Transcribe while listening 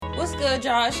What's good,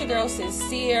 y'all? It's your girl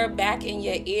Sincere, back in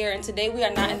your ear, and today we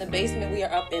are not in the basement, we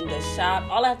are up in the shop.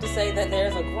 All I have to say is that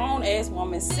there's a grown-ass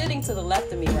woman sitting to the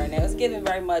left of me right now. It's giving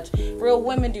very much real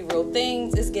women do real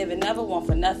things. It's giving never one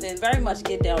for nothing, very much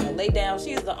get down and lay down.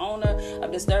 She is the owner of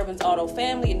Disturbance Auto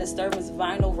Family and Disturbance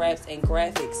Vinyl Wraps and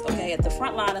Graphics, okay? At the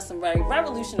front line of some very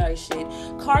revolutionary shit.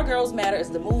 Car Girls Matter is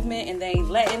the movement, and they ain't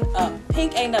letting up.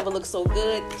 Pink ain't never looked so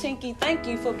good. Chinky, thank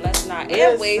you for blessing our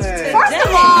airwaves today. First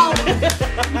of all,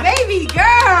 baby girl.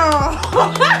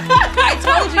 I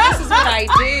told you this is what I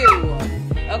do.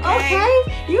 Okay.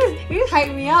 You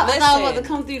hyped me up. Listen. I thought I was about to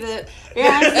come through the.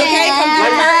 Okay,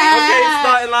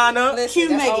 starting line up. Listen,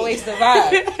 that's always the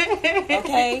vibe.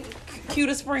 Okay, cue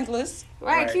the sprinklers.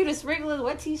 Right, cue the sprinklers,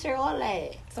 wet t-shirt, all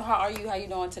that. So how are you? How you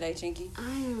doing today, Chinky? I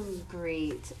am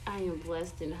great. I am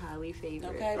blessed and highly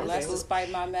favored. Okay, blessed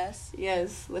despite my mess.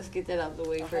 Yes, let's get that out the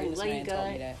way first. Love you,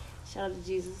 God. Shout out to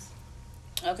Jesus.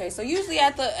 Okay, so usually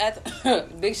at the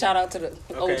big shout out to the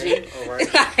OG. All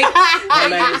right. My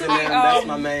man's in there. That's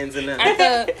my man's in there.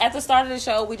 At the start of the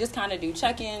show, we just kind of do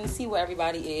check-ins, see where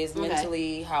everybody is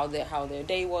mentally, how their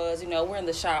day was. You know, we're in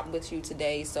the shop with you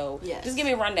today, so just give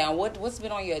me a rundown. What's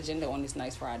been on your agenda on this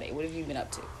nice Friday? What have you been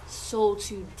up to? So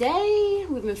today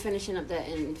we've been finishing up that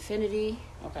Infinity.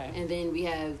 Okay. And then we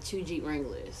have 2 Jeep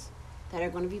Wranglers that are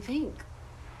going to be pink.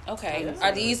 Okay.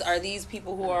 Are these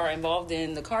people who are involved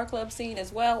in the car club scene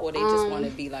as well, or they just want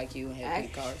to be like you and have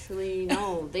pink cars? Actually,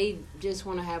 no. They just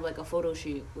want to have like a photo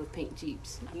shoot with pink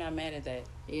Jeeps. I'm not mad at that.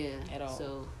 Yeah. At all.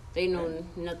 So they know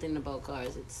nothing about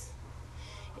cars.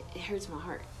 It hurts my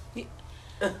heart.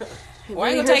 Well, I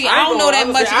ain't gonna tell you, I don't know that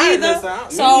much either.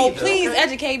 So please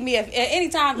educate me if at any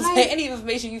time any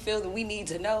information you feel that we need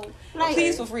to know.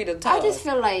 Please feel free to tell us. I just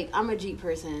feel like I'm a Jeep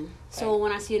person. So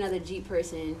when I see another Jeep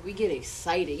person, we get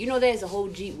excited. You know, there's a whole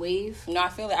Jeep wave. No, I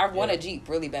feel like I want a Jeep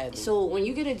really badly. So when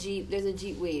you get a Jeep, there's a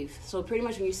Jeep wave. So pretty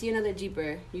much when you see another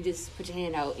Jeeper, you just put your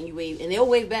hand out and you wave, and they'll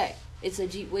wave back. It's a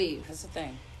Jeep wave. That's the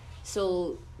thing.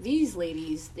 So these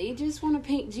ladies, they just want to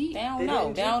paint Jeep. They don't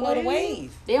know the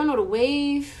wave. They don't know the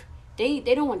wave. They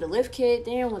don't want the lift kit.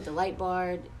 They don't want the light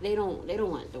bar. They don't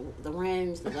want the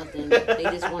rims, the nothing. They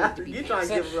just want it to be. You trying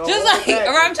to give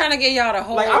I'm trying to get y'all the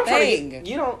whole thing.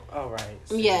 You don't. All right.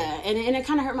 Yeah, and it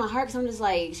kind of hurt my heart because I'm just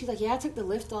like, she's like, yeah, I took the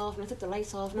lift off and I took the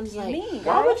lights off, and I'm just like,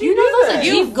 why would you know do those that? are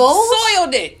Jeep goals?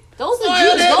 Soiled it. Those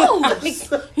are Jeep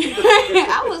goals.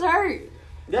 I was hurt.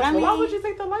 Yes, why would you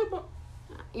take the light bulb?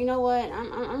 You know what?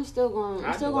 I'm still going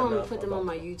to put them on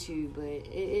my YouTube, but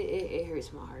it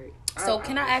hurts my heart. So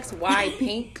can I ask why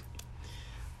pink?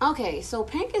 Okay, so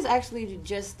pink is actually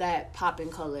just that popping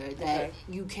color that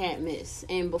you can't miss.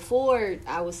 And before,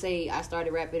 I would say I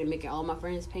started rapping and making all my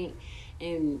friends pink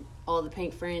and all the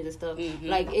pink friends and stuff. Mm-hmm.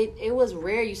 Like, it was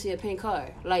rare you see a pink car.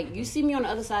 Like, you see me on the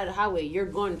other side of the highway, you're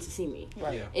going to see me.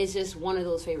 Right. Yeah. It's just one of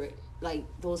those favorite, like,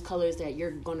 those colors that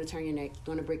you're going to turn your neck,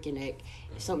 going to break your neck.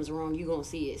 If something's wrong, you're going to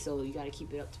see it. So you got to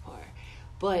keep it up to par.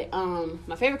 But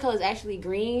my favorite color is actually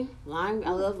green, lime. I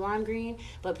love lime green.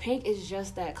 But pink is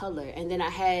just that color. And then I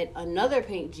had another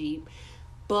pink Jeep.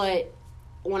 But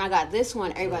when I got this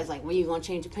one, everybody's like, when you going to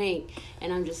change the paint?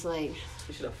 And I'm just like...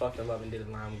 You should have fucked him up and did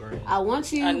a lime green. I want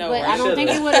to, I know, but right? I don't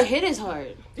think it would have hit as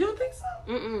hard. You don't think so?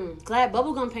 Mm-mm. Glad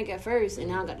bubblegum pink at first, and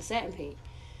now I got the satin pink.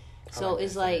 So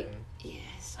it's like...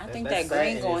 Yes. I think that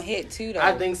green gonna hit too, though.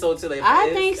 I think so too. I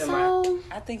think so.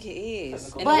 I think it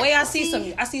is. And the way I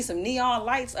see some neon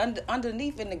lights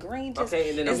underneath in the green. Just,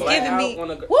 and then it's giving me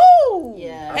woo.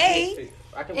 Yeah. Hey,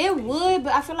 it would,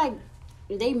 but I feel like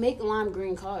they make lime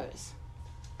green cars.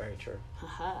 Very true.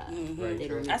 Haha. Very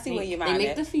true. I see where your mind They make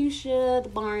at. the fuchsia, the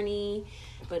Barney,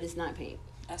 but it's not pink.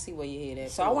 I see where you head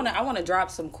at. So I wanna drop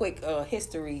some quick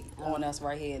history on us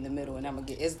right here in the middle, and I'm gonna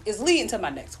get it's leading to my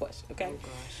next question. Okay. Oh,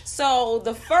 So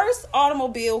the first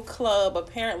automobile club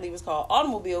apparently was called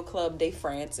Automobile Club de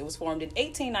France. It was formed in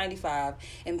 1895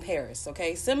 in Paris.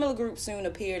 Okay. Similar groups soon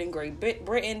appeared in Great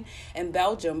Britain and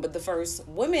Belgium, but the first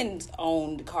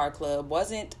women's-owned car club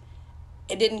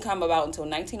It didn't come about until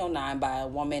 1909 by a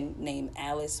woman named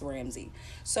Alice Ramsey.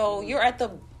 So you're at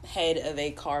the head of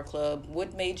a car club.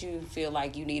 What made you feel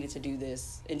like you needed to do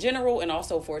this in general and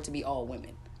also for it to be all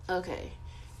women? Okay.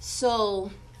 So,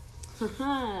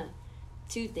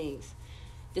 2 things.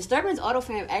 Disturbance Auto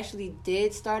Fam actually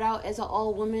did start out as an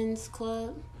all-women's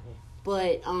club.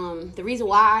 But the reason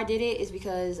why I did it is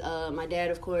because my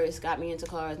dad, of course, got me into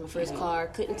cars. My first car,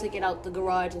 couldn't take it out the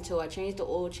garage until I changed the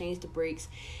oil, changed the brakes,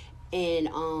 and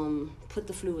put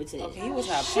the fluids in. Okay, he was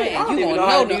not playing. You gonna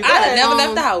know I had never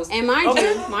left the house. And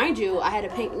mind you, I had a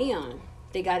pink neon.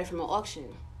 They got it from an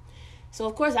auction. So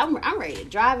of course I'm ready to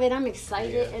drive it. I'm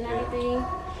excited and everything.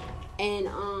 And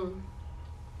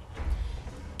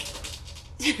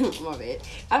My bad.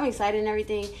 I'm excited and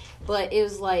everything, but it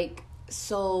was like,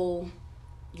 so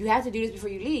you have to do this before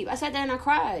you leave. I sat there and I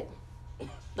cried.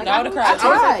 Like, I would have cried.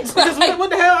 I cried. What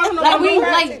the hell? I don't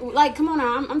know. Like, come on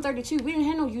now. I'm 32. We didn't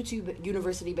have no YouTube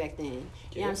University back then.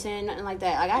 You know what I'm saying? Nothing like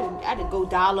that. Like, I had to go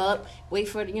dial up, wait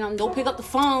for don't pick up the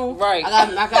phone. Right.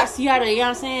 I got to see how to, you know what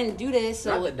I'm saying, do this.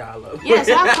 So Not the dial up. yeah,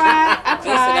 so I cried. Listen,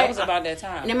 that was about that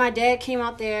time. And then my dad came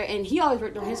out there, and he always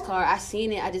worked on his car. I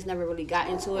seen it. I just never really got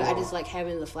into it. I just like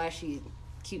having the flashy,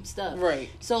 cute stuff. Right.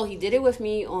 So he did it with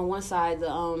me on one side.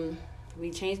 We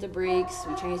changed the brakes,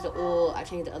 we changed the oil, I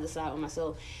changed the other side on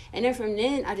myself. And then from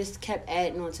then, I just kept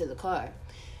adding on to the car.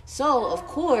 So, of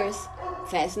course,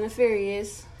 Fast and the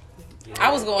Furious. I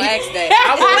was going to ask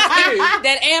that.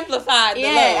 That amplified the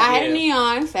love. I had a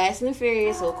neon, Fast and the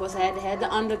Furious. So, of course, I had to have the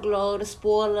underglow, the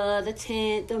spoiler, the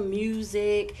tint, the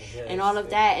music, and all of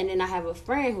that. And then I have a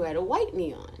friend who had a white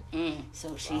neon.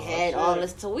 So she had all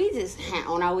this. So we just,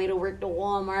 on our way to work to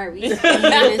Walmart, we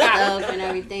speeding and stuff and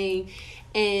everything.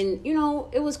 And,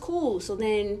 it was cool. So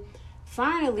then,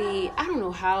 finally, I don't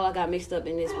know how I got mixed up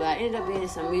in this, but I ended up being in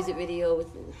some music video. With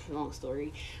long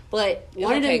story. But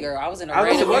one of them, girl, I was in a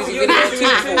random music video, too.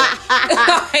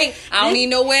 I don't even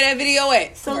know where that video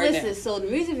at. So listen, so the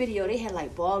music video, they had,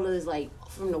 like, ballers, like,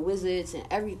 from the Wizards and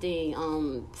everything,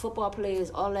 football players,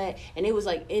 all that. And it was,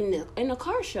 like, in the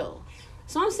car show.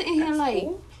 So I'm sitting here, like...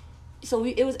 Cool. So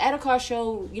it was at a car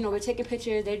show, we're taking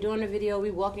pictures, they're doing the video, we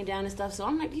walking down and stuff. So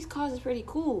I'm like, these cars is pretty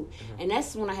cool. And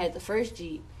that's when I had the first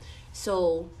Jeep.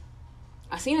 So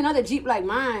I seen another Jeep like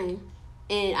mine,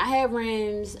 and I had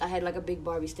rims, I had like a big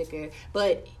Barbie sticker,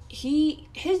 but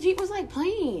his Jeep was like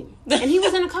plain, and he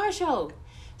was in a car show.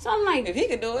 So I'm like, if he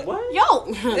could do it, what? Yo,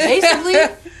 basically.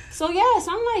 So yeah,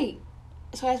 so I'm like,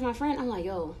 so I asked my friend, I'm like,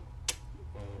 yo,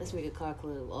 let's make a car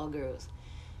club, all girls.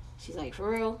 She's like, for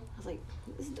real? I was like,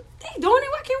 they doing it,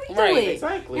 why can't we do it?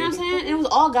 Exactly. You know what I'm saying? And it was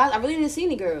all guys. I really didn't see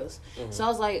any girls. So I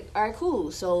was like, all right,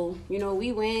 cool. So,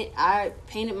 we went. I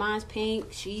painted mine's pink.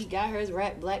 She got hers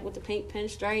wrapped black with the pink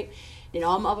pinstripe. Then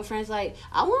all my other friends like,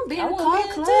 I want to be in a car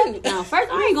club. Too. Now,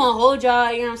 first, I ain't going to hold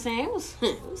y'all. You know what I'm saying? It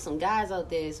was some guys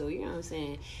out there. So, you know what I'm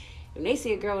saying? When they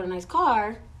see a girl with a nice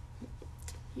car...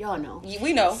 Y'all know.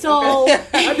 We know. So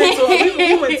I think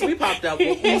so. We popped out to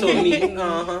a meeting.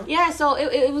 Yeah, so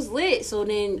it was lit. So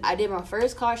then I did my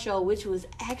first car show, which was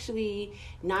actually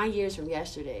 9 years from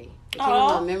yesterday. It came in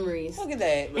my memories. Look at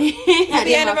that.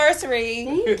 Happy anniversary.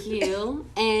 Thank you.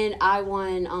 And I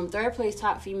won third place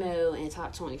top female and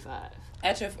top 25.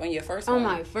 On your first one? On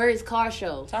my first car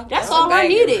show. That's all I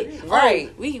needed.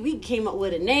 Right. We came up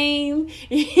with a name.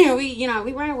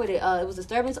 we ran with it. It was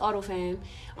Disturbance Auto Fam.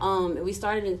 We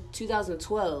started in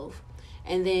 2012.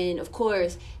 And then, of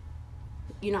course,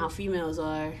 you know how females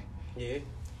are. Yeah.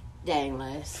 That ain't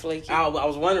last. Flaky. I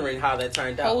was wondering how that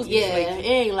turned out. Yeah, it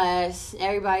ain't last.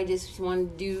 Everybody just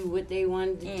want to do what they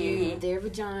want to do with their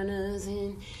vaginas.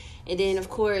 And then, of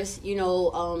course,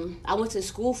 I went to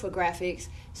school for graphics.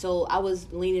 So I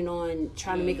was leaning on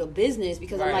trying to make a business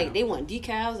because I'm like, they want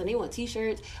decals and they want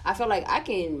T-shirts. I felt like I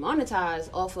can monetize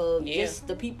off of just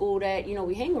the people that,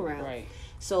 we hang around. Right.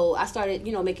 So I started,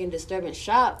 making Disturbance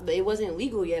shop, but it wasn't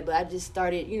legal yet. But I just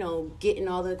started, getting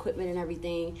all the equipment and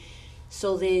everything.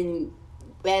 So then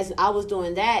as I was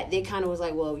doing that, they kind of was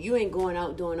like, well, you ain't going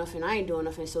out doing nothing, I ain't doing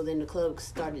nothing. So then the club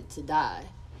started to die.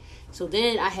 So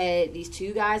then I had these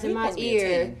two guys in my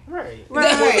ear. Right. Go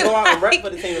out and rep for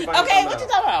the team. Okay, what you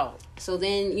talking about? So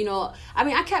then,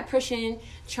 I kept pushing,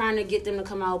 trying to get them to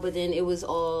come out, but then it was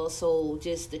also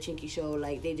just the Chinky show.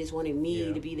 Like, they just wanted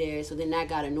me to be there. So then that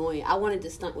got annoying. I wanted to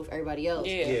stunt with everybody else.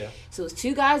 Yeah. So it was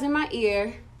two guys in my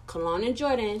ear, Kalon and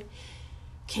Jordan.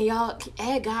 Can y'all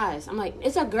add guys? I'm like,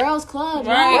 it's a girls' club.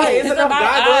 Right. It's about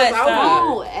guys.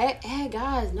 No, add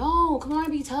guys. No, come on,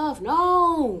 be tough.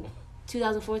 No.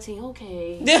 2014,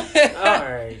 okay. All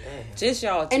right. Just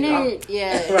y'all two. And then,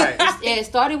 right. It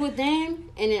started with them,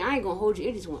 and then I ain't gonna hold you.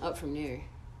 It just went up from there.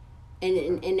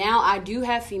 And now I do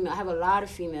have female. I have a lot of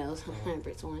females.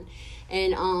 Britt's one.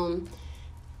 And,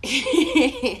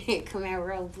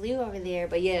 Camaro Blue over there.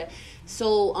 But, yeah.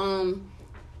 So,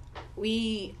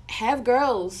 we have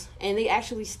girls, and they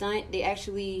actually stunt. They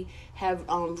actually have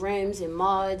rims and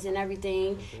mods and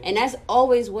everything, and that's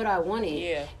always what I wanted.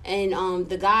 Yeah. And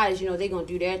the guys, they gonna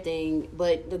do their thing,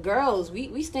 but the girls,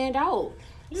 we stand out.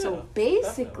 Yeah, so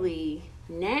basically,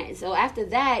 so after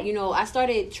that, I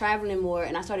started traveling more,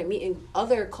 and I started meeting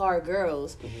other car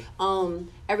girls,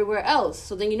 everywhere else.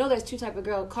 So then there's two type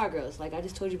of car girls. Like I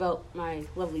just told you about my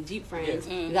lovely Jeep friends.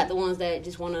 Yeah. We got the ones that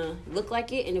just want to look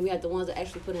like it, and then we got the ones that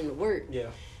actually put in the work.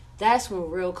 Yeah. That's when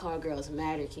real car girls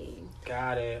matter, King.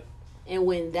 Got it. And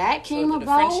when that came to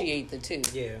about, differentiate the two.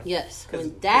 Yeah. yes,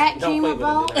 when that came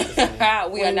about,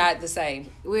 we are not the same.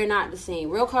 We're not the same.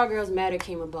 Real Car Girls Matter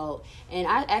came about, and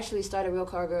I actually started Real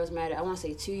Car Girls Matter. I want to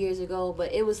say 2 years ago,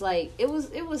 but it was like it was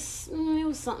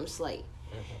something slight.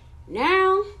 Mm-hmm.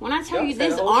 Now, when I tell you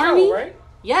this army, show, right?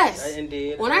 Yes,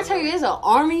 Indeed. When I tell you there's an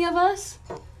army of us,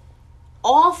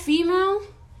 all female.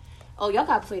 Oh, y'all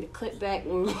gotta play the clip back.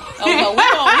 Oh no, we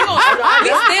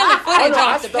stealing footage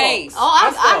off the page.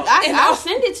 I'll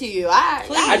send it to you.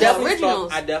 I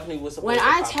definitely was. When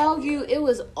I tell you, it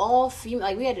was all female.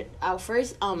 Like we had our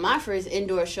first, my first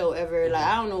indoor show ever. Like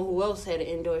I don't know who else had an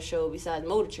indoor show besides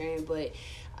Motor Train, but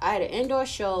I had an indoor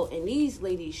show, and these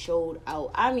ladies showed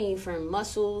out. I mean, from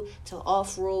muscle to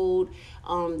off road,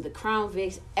 the Crown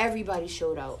Vics, everybody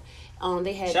showed out.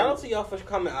 They had shout out to y'all for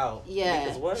coming out.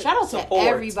 Yeah, shout out to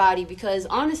everybody because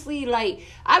honestly, like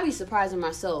I'd be surprising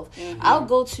myself.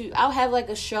 Mm-hmm. I'll have like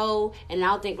a show and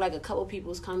I'll think like a couple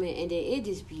people's coming and then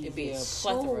it'd be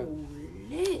so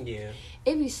lit. Yeah,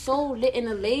 it'd be so lit and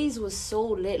the ladies was so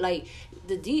lit. Like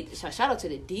shout out to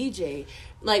the DJ.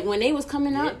 Like when they was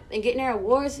coming up and getting their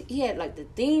awards, he had like the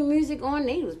theme music on.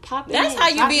 They was popping. That's how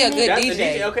you be a good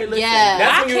DJ. Okay, listen. Yeah,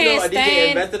 that's when you know a DJ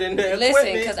invested in the equipment.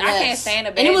 Listen, because I can't stand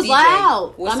a bad DJ. And it was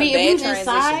loud. I mean, it was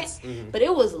inside, but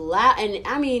it was loud. And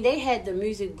I mean, they had the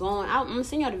music going. I'm gonna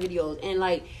send y'all the videos, and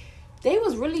like they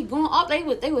was really going up.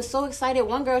 They was so excited.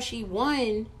 One girl, she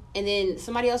won. And then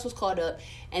somebody else was called up,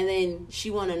 and then she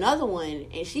won another one,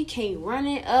 and she came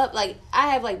running up. Like I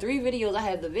have like 3 videos. I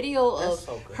have the video of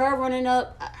her running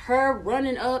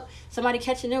up, somebody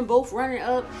catching them both running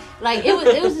up. Like it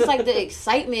was just like the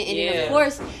excitement, and then of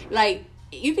course, like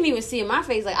you can even see in my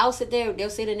face. Like I'll sit there, they'll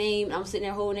say the name, I'm sitting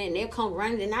there holding it, and they'll come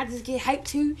running, and I just get hyped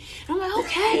too. And I'm like,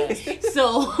 okay,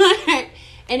 so.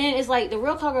 And then it's like the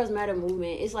Real Car Girls Matter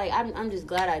movement. It's like I'm just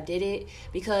glad I did it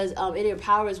because it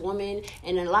empowers women.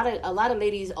 And a lot of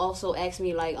ladies also ask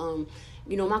me like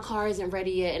my car isn't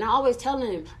ready yet. And I always tell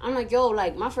them, I'm like, yo,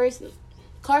 like my first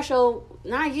car show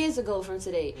 9 years ago from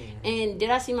today. Mm-hmm. And did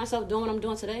I see myself doing what I'm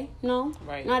doing today? No,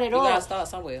 right. Not at all. You gotta start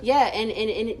somewhere. Yeah,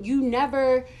 and you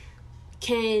never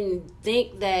can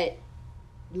think that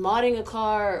modding a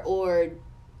car or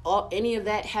any of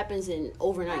that happens in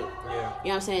overnight. Yeah. You know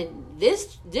what I'm saying?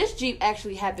 This Jeep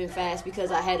actually happened fast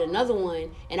because I had another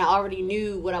one and I already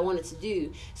knew what I wanted to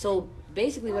do. So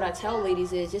basically what I tell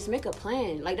ladies is just make a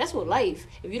plan. Like that's what life.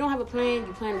 If you don't have a plan,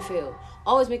 you plan to fail.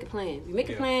 Always make a plan. You make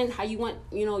a plan how you want,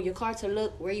 your car to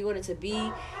look, where you want it to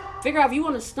be. Figure out if you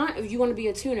want to stunt, if you want to be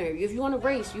a tuner, if you want to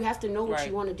race, you have to know what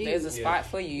you want to do. There's a spot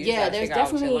for you. There's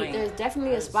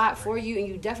definitely a spot for you, and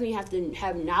you definitely have to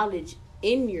have knowledge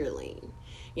in your lane.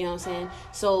 You know what I'm saying?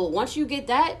 So once you get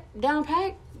that down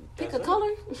packed, pick a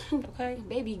color. Okay.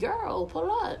 Baby girl, pull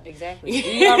up. Exactly.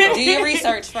 Do your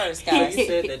research first, guys. You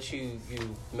said that you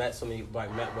met so many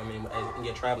met women and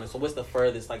you're traveling. So what's the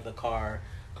furthest like the car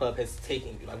club has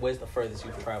taken you? Like where's the furthest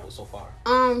you've traveled so far?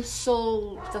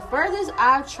 So the furthest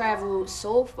I've traveled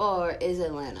so far is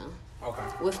Atlanta.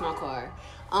 Okay. With my car.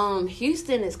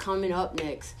 Houston is coming up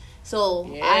next. So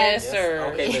yes,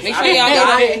 sir. Okay,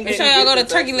 make sure y'all go to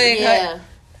Turkey Leg Hut.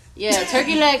 Yeah,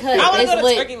 Turkey Leg Hut. I want to go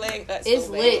to Turkey Leg Hut. It's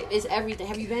lit. It's everything.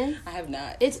 Have you been? I have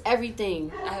not. It's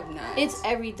everything. I have not. It's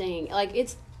everything. Like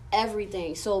it's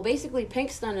everything. So basically,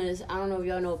 Pink Stunners. I don't know if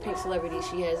y'all know Pink Celebrity.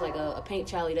 She has like a Pink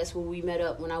Charlie. That's where we met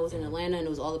up when I was in Atlanta, and it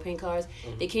was all the pink cars.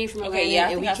 Mm-hmm. They came from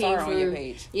Atlanta, and we came from. Your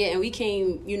page. Yeah, and we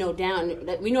came, down.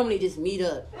 We normally just meet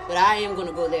up, but I am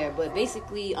gonna go there. But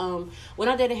basically,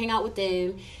 went out there to hang out with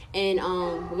them. And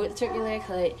we went to Turkey Leg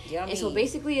Hut. Yummy. And so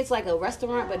basically it's like a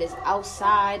restaurant, but it's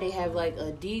outside. They have like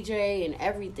a DJ and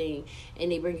everything.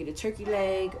 And they bring you the turkey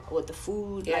leg with the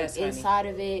food inside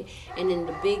of it. And then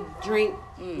the big drink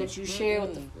that you share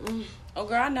with the... Oh,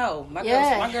 girl, I know. My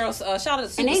girls, shout out to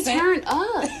Super And they turned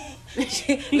up.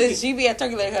 She be at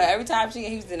Turkey Leg Hut. Every time she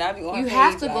in Houston, I be on her You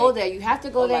have to go there. You have to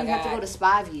go there. And you have to go to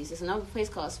Spivey's. There's another place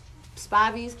called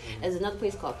Spivey's. There's another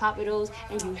place called Pappadeaux,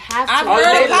 and you have to. I've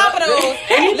heard of Pappadeaux.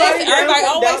 Everybody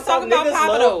always talk about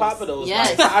Pappadeaux.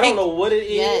 Yes, like, I don't know what it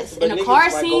is. Yes, but and the car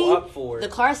scene, go up for it. The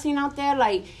car scene out there,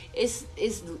 like it's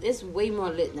way more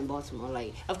lit than Baltimore.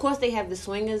 Like, of course they have the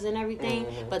swingers and everything,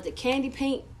 but the candy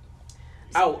paint.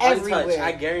 Everywhere. Untouched,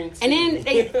 I guarantee. And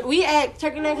then we at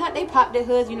Turkey Leg Hut, they pop their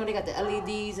hoods. They got the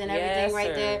LEDs and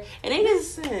everything there, and they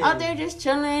just out there just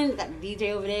chilling. Got the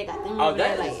DJ over there, got them over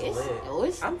there. Like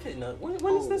it's I'm hitting up.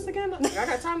 When is this again? I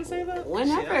got time to save up.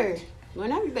 Whenever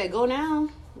you better go now.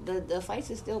 The fights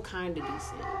is still kind of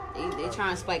decent. They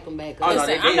try and spike them back.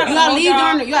 Listen, you gotta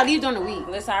leave during the week.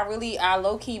 Listen, I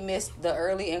low key missed the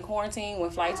early in quarantine when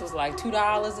flights was like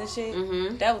 $2 and shit.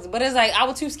 Mm-hmm. But it's like I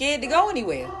was too scared to go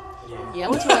anywhere. Yeah,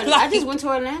 I just went to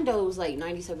Orlando. It was like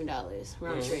 $97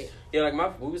 round trip. Yeah,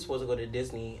 like we were supposed to go to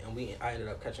Disney, and I ended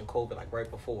up catching COVID like right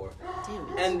before. Damn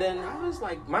it. And then I was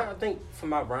like, I think for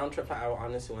my round trip, I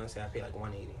honestly want to say I paid like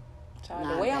 $180.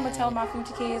 The way I'm gonna tell my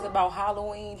future kids about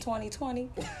Halloween 2020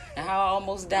 and how I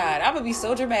almost died, I'm gonna be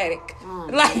so dramatic.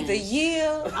 Like the year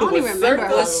I don't even remember.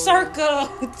 was circa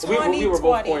 2020. We were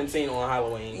both quarantined on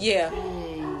Halloween. Yeah.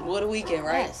 What a weekend,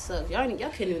 right? That sucks. Y'all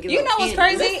couldn't even give You out know what's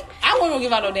candy. crazy? I wasn't gonna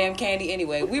give out no damn candy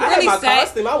anyway. We I really had my sat.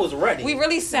 costume. I was ready. We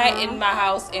really sat in my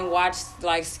house and watched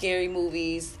like scary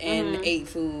movies and ate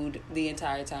food the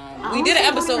entire time. I We did an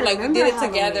honestly episode don't like we even did it remember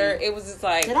together. Halloween. It was just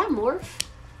like Did I morph?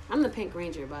 I'm the Pink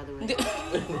Ranger, by the way.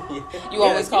 you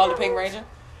always call the Pink Ranger.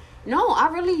 No, I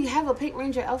really have a Pink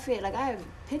Ranger outfit. Like I have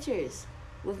pictures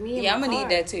with me. Yeah, in I'm my gonna car.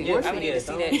 need that too. Yeah, I'm gonna need to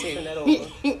see that Send too. that over. She's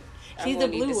I'm the gonna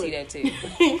need blue to one. see that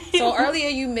too. So earlier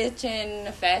you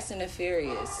mentioned Fast and the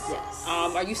Furious. Yes.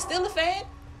 Are you still a fan?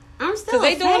 I'm still 'Cause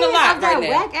they a doing fan a lot of that right now.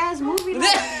 whack ass movie. Like,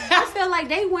 I feel like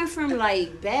they went from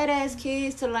like badass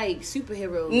kids to like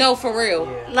superheroes. No, for real.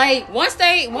 Yeah. Like Once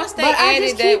they but I added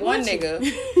just that keep one watching.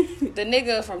 nigga, the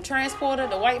nigga from Transporter,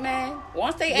 the white man.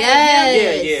 Once they added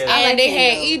Yes. him, Yeah. I and like they him,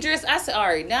 had though. Idris, I said, all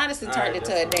right, now this has All turned right,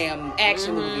 into a that's damn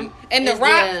action movie. And The It's-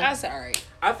 Rock, yeah. I said, all right.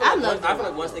 I feel I like love The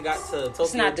Rock. once they got to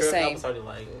Tokyo not the Drift, I same. started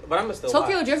like, but I'm still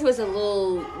Tokyo watch. Drift was a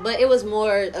little, but it was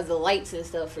more of the lights and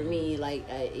stuff for me. Like,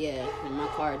 yeah, and my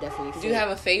car definitely. Do you have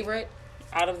a favorite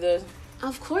out of the?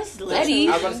 Of course, Letty.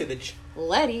 I was about to say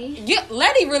Letty. Yeah,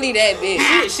 Letty really that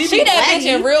bitch. She She be that Letty.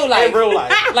 bitch in real life. in real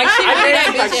life. Like she I really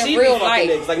think that like bitch she in be real fucking life.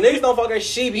 niggas. Like niggas don't fuck her.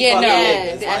 She be Yeah, fucking no.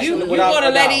 niggas. Yeah, Like, You without go to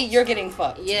a doubt. Letty, you're getting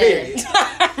fucked. Yeah, Period.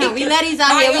 we Letty's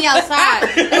out here. We outside.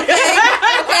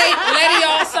 Okay, Letty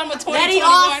all summer 2021. Letty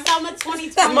all summer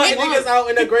 2021. My niggas out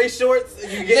in the gray shorts.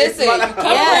 You get Listen, you come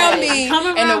Yeah, around me come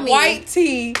in around a me. white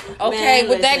tee, okay, Man,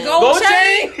 with that listen. gold Gold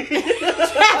chain. chain.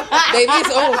 Baby, it's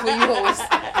over for you hoes.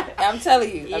 I'm telling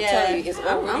you, it's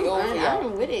over I'm, for y'all.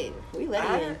 I'm with it. We Letty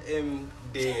I in. am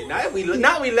dead. Not we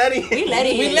Letty. We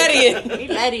Letty We in. Letty in. We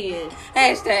Letty in.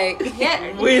 Hashtag.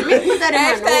 Yeah, We- let me put that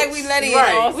in my Hashtag notes. we Letty in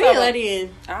Right. all We summer. Letty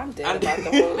in. I'm dead about the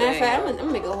whole Matter of thing. fact, I'm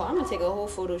gonna take a whole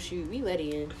photo shoot. We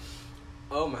Letty in.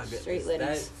 Oh my goodness. Straight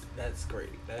Letties. That's great.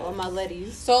 All my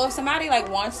Letties. So if somebody like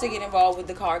wants to get involved with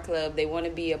the car club, they want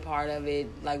to be a part of it.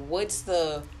 Like, what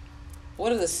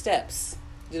are the steps?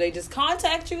 Do they just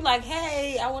contact you like,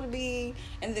 hey, I want to be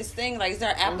in this thing? Like, is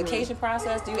there an application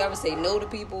process? Do you ever say no to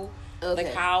people? Okay.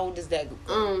 Like, how does that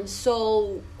go?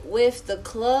 So with the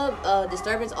club,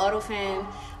 Disturbance Auto Fan,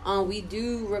 we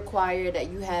do require that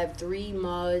you have 3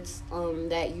 mods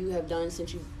that you have done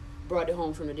since you brought it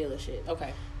home from the dealership.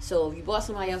 Okay. So if you bought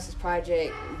somebody else's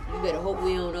project, you better hope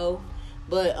we don't know.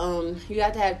 But you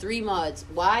have to have 3 mods.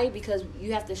 Why? Because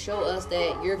you have to show us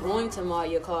that you're going to mod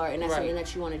your car, and that's Right. something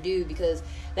that you want to do, because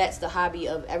that's the hobby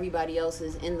of everybody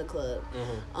else's in the club.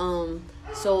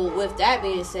 So with that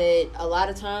being said, a lot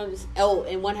of times,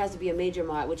 and one has to be a major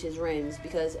mod, which is rims,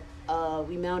 because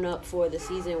we mount up for the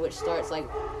season, which starts like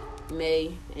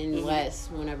May and lasts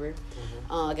whenever.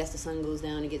 I guess the sun goes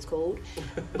down and gets cold.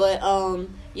 But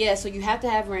yeah, so you have to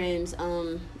have rims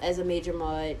as a major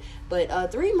mod,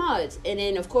 but 3 mods, and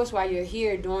then of course while you're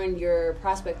here during your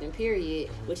prospecting period,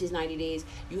 which is 90 days,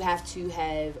 you have to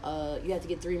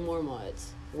get 3 more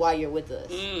mods while you're with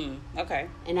us. Okay.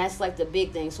 And that's like the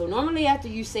big thing. So normally after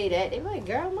you say that, they're like,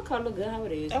 girl, my car look good how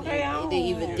it is. Okay, And they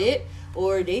either dip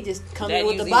or they just come That in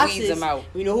with the usually weeds boxes. them out.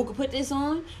 You know who could put this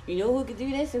on? You know who could do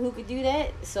this and who could do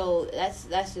that? So that's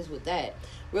just with that.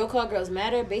 Real Car Girls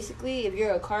Matter. Basically, if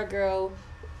you're a car girl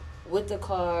with the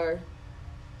car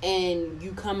and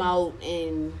you come out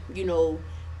and, you know,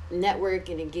 network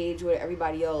and engage with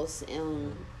everybody else,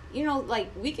 and, you know, like,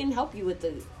 we can help you with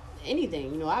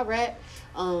anything. You know, I rap.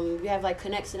 We have like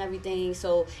connects and everything,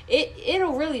 so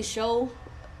it'll really show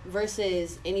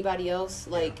versus anybody else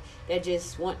like that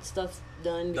just want stuff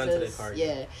done because Done to their car,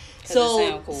 yeah. 'Cause it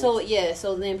sound cool.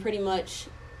 So then pretty much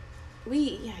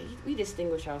we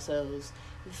distinguish ourselves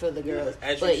for the girls,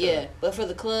 as you but should. but for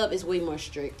the club it's way more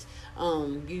strict.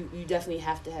 You definitely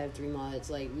have to have 3 mods.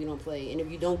 Like, we don't play, and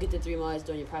if you don't get the 3 mods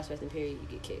during your prospecting period, you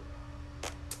get kicked.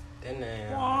 And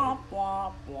then Womp,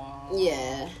 womp, womp.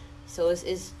 Yeah. So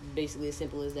it's basically as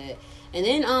simple as that. And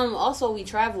then also we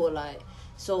travel a lot.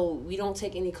 So we don't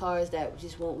take any cars that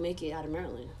just won't make it out of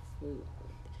Maryland.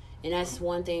 And that's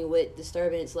one thing with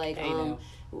Disturbance, like Hey, now.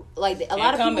 like a Can't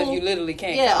lot of come people if you literally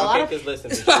can't. Yeah, come. a lot okay, of because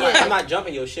listen, Yeah. I'm not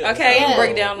jumping your shit. Okay, Yeah.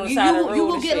 break down on the side of the road. you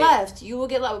will and get shit. left. You will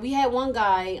get left. We had one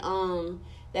guy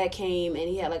that came and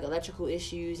he had like electrical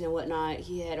issues and whatnot.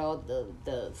 He had all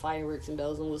the fireworks and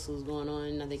bells and whistles going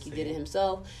on. I think he did it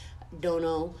himself. Don't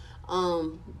know.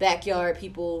 Backyard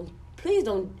people please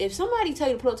don't. If somebody tell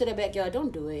you to pull up to that backyard,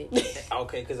 don't do it.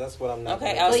 Okay, because that's what I'm not.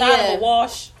 Okay, doing. outside of a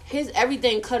wash. His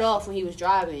everything cut off when he was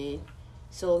driving,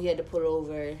 so he had to pull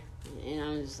over. And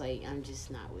I'm just like, I'm just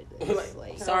not with this.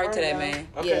 Like, Sorry to that man.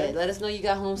 Okay. Yeah, let us know you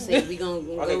got home safe. We gonna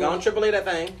Okay, go on AAA that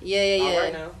thing. Yeah. All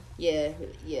right now.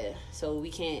 Yeah. So we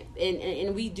can't,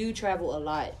 and we do travel a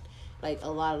lot, like a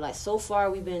lot. So far,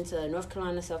 we've been to North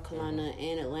Carolina, South Carolina,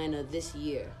 and Atlanta this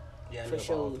year. Yeah, I for know about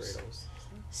all three shows. of those.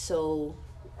 So,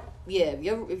 yeah,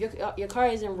 if your car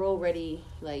isn't road ready,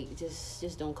 like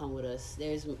just don't come with us.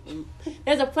 There's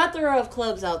a plethora of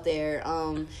clubs out there.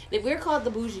 We're called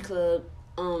the Bougie Club.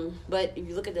 But if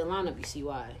you look at the lineup, you see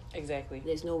why. Exactly.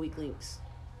 There's no weak links,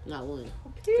 not one.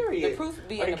 Period. The proof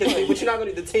be in the But pudding. you're not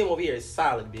gonna. The team over here is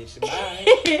solid, bitch. Bye.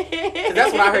 'Cause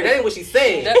that's what I heard. That ain't what she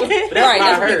said. That's, But that's right, what I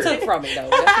that's what heard. he took from it, though.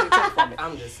 That's what he took from it.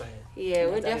 I'm just saying. Yeah,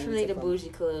 we're That's definitely the from- Bougie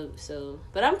Club. So,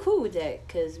 but I'm cool with that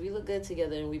because we look good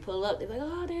together and we pull up. They're like,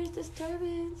 oh, there's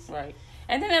disturbance. Right.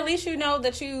 And then at least you know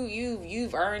that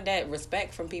you've earned that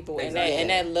respect from people, Exactly. and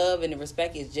that love and the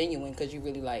respect is genuine because you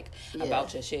really like Yeah.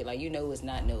 about your shit. Like, you know, it's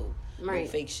not no Right.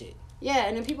 fake shit. Yeah,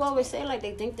 and then people always say like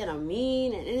they think that I'm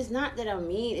mean, and it's not that I'm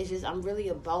mean. It's just I'm really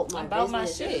about my About my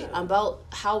business. shit. About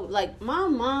how like my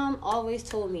mom always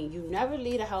told me, you never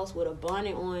leave the house with a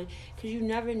bonnet on because you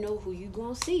never know who you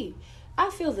gonna see. I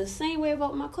feel the same way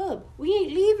about my club. We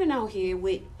ain't leaving out here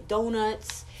with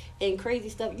donuts and crazy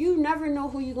stuff. You never know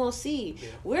who you gonna see. Yeah.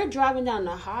 We're driving down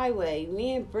the highway,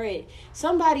 me and Britt.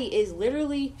 Somebody is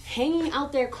literally hanging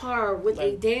out their car with a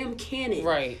Like- damn cannon,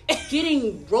 Right.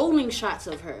 getting rolling shots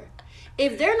of her.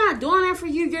 If they're not doing that for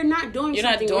you, you're not doing You're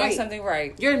not something doing right. something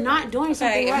right. You're not doing Okay,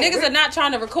 something if right. niggas are not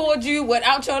trying to record you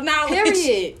without your knowledge,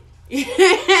 Period.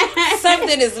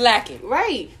 something is lacking.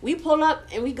 Right. We pull up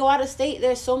and we go out of state.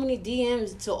 There's so many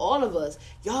DMs to all of us.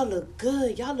 Y'all look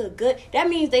good. Y'all look good. That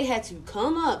means they had to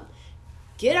come up,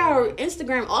 get our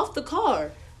Instagram off the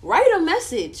car, write a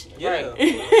message. Yeah.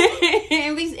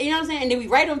 And we, you know what I'm saying? And then we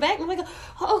write them back and we're like,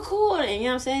 oh, cool. And you know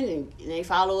what I'm saying? And they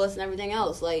follow us and everything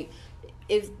else. Like,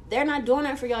 if they're not doing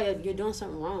that for y'all, you're doing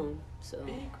something wrong. So.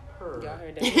 Y'all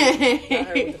heard that? Y'all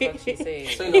heard what the fuck she said.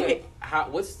 So you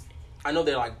know, I know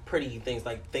they're like pretty things,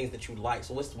 like things that you like.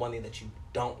 So what's the one thing that you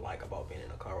don't like about being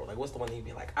in a car? Like, what's the one thing you'd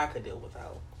be like, I could deal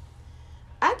without?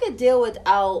 I could deal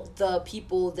without the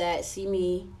people that see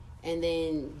me and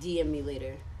then DM me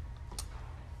later.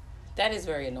 That is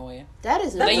very annoying. That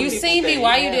is That's Like, what you people see me, think.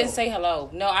 why you Yeah. didn't say hello?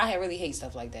 No, I really hate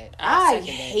stuff like that. I second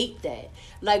that. hate that.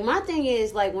 Like, my thing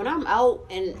is, like, when I'm out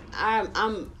and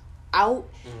I'm out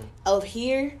of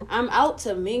here, I'm out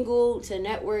to mingle, to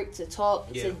network, to talk,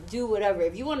 Yeah. to do whatever.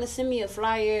 If you want to send me a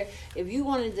flyer, if you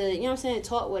wanted to, you know what I'm saying,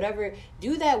 talk, whatever,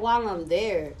 do that while I'm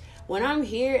there. When I'm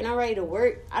here and I'm ready to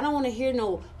work, I don't want to hear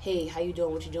no, hey, how you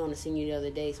doing, what you doing, I seen you the other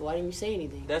day, so why didn't you say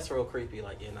anything? That's real creepy.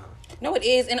 Like, you know. No, it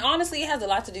is. And honestly, it has a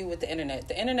lot to do with the internet.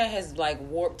 The internet has, like,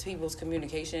 warped people's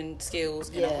communication skills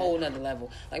in a Yeah. whole nother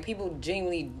level. Like, people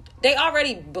genuinely, they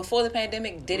already, before the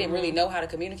pandemic, didn't really know how to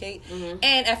communicate.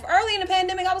 And early in the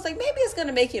pandemic, I was like, maybe it's going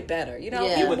to make it better. You know,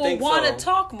 Yeah. You would people think want so. to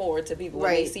talk more to people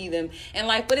when they Right. see them. And,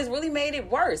 like, but it's really made it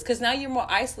worse because now you're more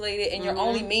isolated and your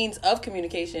only means of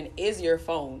communication is your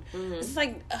phone. It's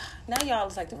like, now y'all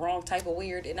is like the wrong type of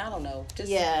weird. And I don't know. Just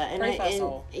Yeah, and pray for us I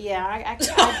all.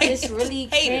 just really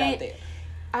hate it out can't. there.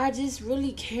 I just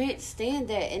really can't stand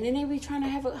that. And then they be trying to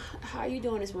have a, how are you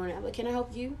doing this morning? I'm like, can I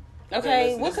help you?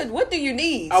 Okay, listen, what do you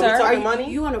need, Are we sir? talking Are you,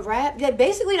 money? you want to rap? Yeah,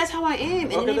 basically that's how I am.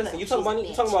 And then Okay, they be listen. like, You talking money?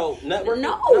 You talking about network?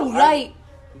 No,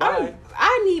 Bye.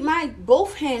 I need my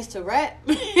both hands to rap.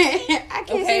 I can't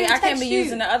Okay, say I can't be you.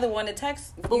 using the other one to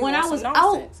text. But you when on I was some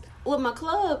out nonsense. with my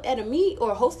club at a meet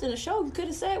or hosting a show, you could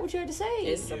have said what you had to say.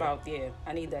 It's about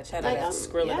I need that cheddar, Like, that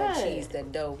skrilla, that yeah. cheese,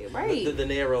 that dough, Right. The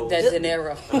Nero. that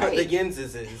dinero, The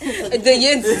Yenses. the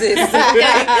yenses.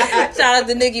 Okay, shout out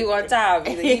to Nikki one time.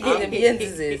 He did them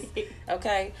yenses.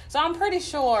 Okay, so I'm pretty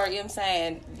sure, you know what I'm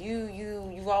saying,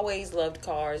 you've always loved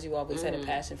cars, you always had a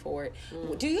passion for it.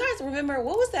 Do you guys remember,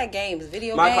 what was that game? It was a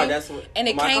video My game? car, that's what- and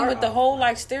it my came car, with the oh, whole my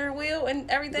like steering wheel and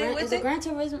everything with Is it? it Gran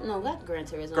Turismo? No, not Gran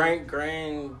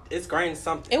Turismo. It's Grand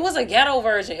something. It was a ghetto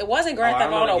version. It wasn't Grand Oh, I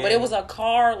Theft remember Auto, the but game. it was a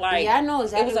car like Yeah, I know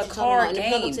exactly it was what a you're car talking about. And it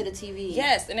game. plugged up to the TV.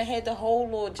 Yes, and it had the whole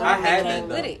little I jump had that came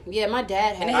that, with though. it. Yeah, my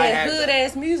dad had And it I it. had had hood that.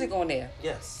 ass music on there.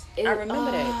 Yes. It- I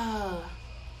remember that.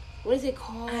 What is it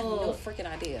called? I have no freaking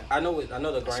idea. I know the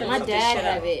Grand My something. dad shit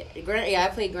have out. it. I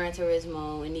played Gran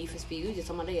Turismo and Need for Speed. We were just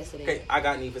talking about that yesterday. Okay, I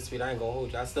got Need for Speed. I ain't gonna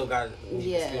hold you. I still got Need for Speed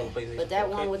Yeah, on PlayStation. but that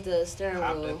Okay. one with the steering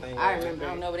Pop wheel, that thing I on. remember. I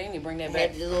don't know, but they need to bring that It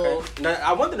back. had the little. Okay. Now,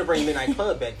 I wanted to bring Midnight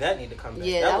Club back. That need to come back.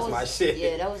 Yeah, that was my shit.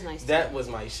 Yeah, that was nice. That was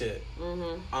my shit.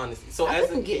 Mm-hmm. Honestly. So I as a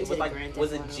couldn't get kid, into was the like, Grand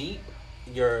was Theft a Auto. Jeep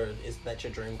is that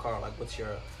your dream car? Like, what's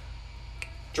your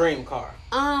Dream car.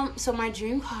 So my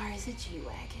dream car is a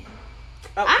G-Wagon.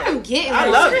 Okay. I'm getting I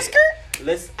one. love it.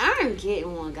 Listen. I'm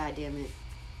getting one, goddammit.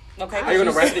 Okay. Are you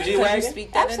gonna rest the Could you G-Wagon?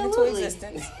 speak that into Absolutely.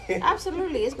 existence?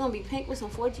 Absolutely. It's gonna be pink with some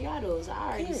Forgiatos. I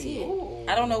already see it. Ooh.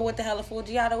 I don't know what the hell a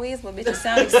Forgiato is, but bitch, it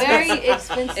sounds Very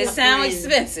expensive. expensive. It sounds rims.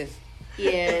 expensive.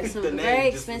 Yeah, The some name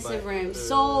very just is expensive like, rims.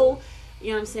 So, you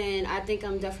know what I'm saying? I think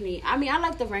I'm definitely. I mean, I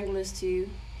like the Wranglers too,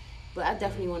 but I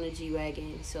definitely want a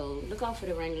G-Wagon. So look out for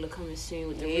the Wrangler coming soon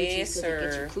with the Yes, Ruchis, because it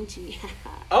sir. gets you coochie.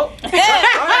 Oh,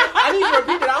 I need to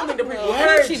repeat that. I don't think the people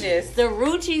heard you. Ruchiness. The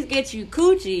Ruchis get you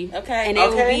coochie. Okay. And they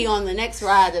will Okay. be on the next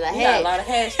ride that I We got a had. lot of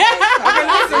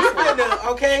hashtags.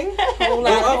 Okay. Whole Go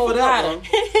lot, up whole for that lot one. of,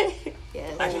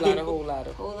 Yes. whole lot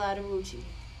of. Whole lot of Ruchi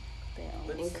Damn.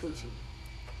 and coochie.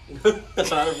 A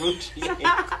lot of Ruchi and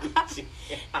Gucci.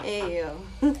 Hey yo.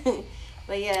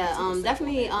 But yeah,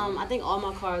 definitely. I think all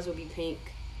my cars will be pink.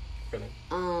 Really?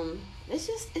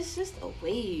 It's just a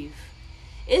wave.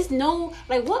 It's no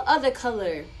like what other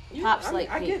color pops I, like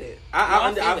I pink? get it. No,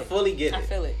 I feel I it. fully get it. I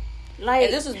feel it. Like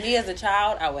If this was me as a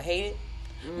child, I would hate it.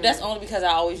 That's only because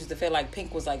I always used to feel like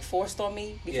pink was like forced on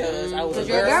me because I was a 'Cause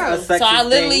you're a girl. girl. A sexy So I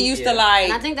literally thing, used yeah. to like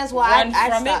and I think that's why run I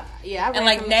from stopped. it. Yeah, I ran And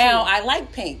like from it now, too. I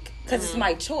like pink because it's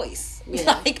my choice.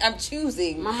 Yeah. Like I'm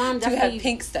choosing My mom to have definitely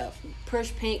pink stuff.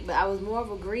 push pink, but I was more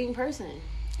of a green person.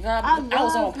 God, I I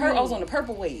was on love I was green. on the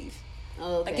purple wave.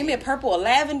 Oh, okay. Like give me a purple or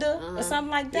lavender or something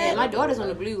like that. Yeah, my daughter's on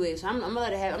the blue wave, so I'm gonna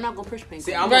let her have. I'm not gonna push pink.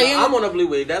 See, on I'm, her. Bro, I'm on a blue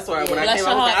wave. That's why when I bless came your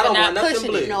out, I was like, heart I don't for want not nothing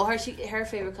pushing blue. it. No, her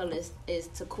favorite color is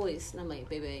turquoise. And I'm like,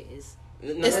 baby, it's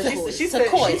No, It's she said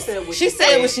turquoise. what She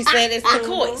said what she said. It's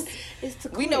turquoise. it's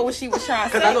turquoise. We know what she was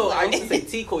trying to Because say. I know I used to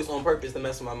say turquoise on purpose to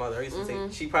mess with my mother. I used to say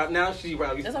she probably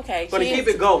That's okay. But to Kids-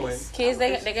 keep it going. Kids,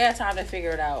 they got time to figure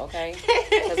it out, okay?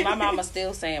 Because my mama's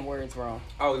still saying words wrong.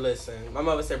 Oh, listen. My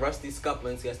mother said rusty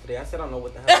scufflings yesterday. I said I don't know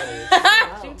what the hell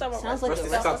that She was talking about Sounds like is. a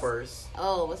Rusty restaurant. scuppers.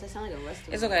 Oh, what's that sound like a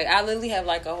restaurant? It's okay. I literally have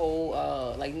like a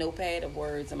whole like notepad of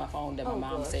words in my phone that my Oh,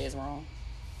 mom gosh. says wrong.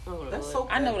 Oh, That's Lord.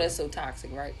 so I know petty. that's so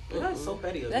toxic, right? That's so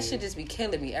petty of That you. should just be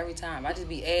killing me every time. I just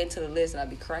be adding to the list and I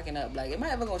be cracking up. Like, am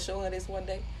I ever gonna show her this one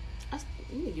day?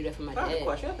 You need to do that for my I have a dad.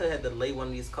 question. You have to lay one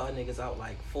of these car niggas out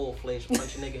like full fledged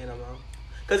punch a nigga in the mouth.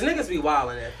 Cause niggas be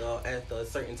wilding at a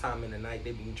certain time in the night.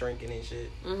 They be drinking and shit.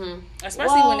 Mm-hmm.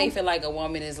 Especially Well- when they feel like a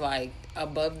woman is like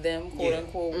above them, quote Yeah.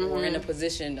 unquote, or in a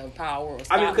position of power or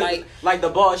I mean, spotlight. cause like the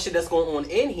boss shit that's going on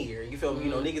in here. You feel me?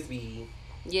 You know, niggas be.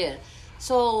 Yeah.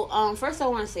 So, first I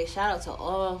want to say shout out to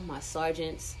all my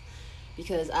sergeants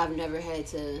because I've never had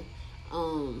to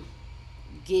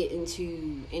get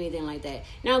into anything like that.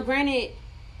 Now, granted,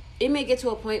 it may get to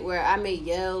a point where I may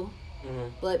yell,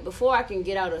 but before I can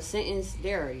get out a sentence,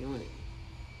 they're already on it.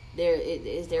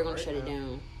 They're gonna shut it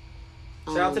down.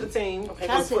 Shout out to the team. Okay,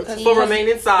 Shout out to the for team.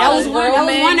 remaining silent. That was one. Real That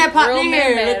was men- one that popped real in men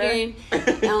here matter.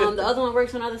 looking. The other one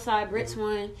works on the other side. Britt's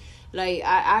one. Like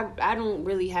I don't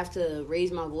really have to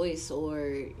raise my voice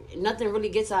or nothing really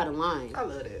gets out of line. I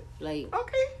love it. Like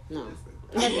Okay. no.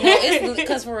 No, it's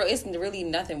because for real, it's really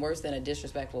nothing worse than a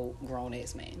disrespectful grown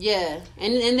ass man. Yeah,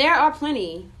 and there are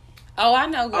plenty. Oh, I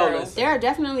know, girl. listen. There are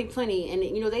definitely plenty, and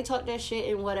you know they talk that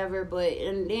shit and whatever, but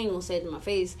and they ain't gonna say it to my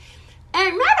face.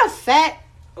 And matter of fact,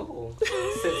 Oh.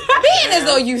 Being as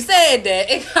though you said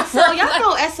that. so y'all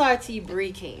know SRT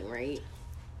Bree came, right?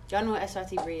 Y'all know what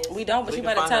SRT Bree is? We don't, but We you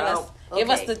can better find tell out. us. Give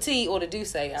us Okay. the T or the do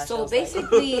say. So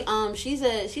basically, she's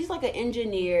like an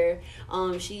engineer.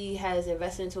 She has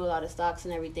invested into a lot of stocks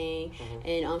and everything,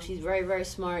 and she's very very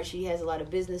smart. She has a lot of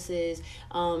businesses.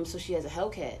 So she has a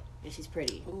Hellcat, and she's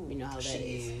pretty. You know how that She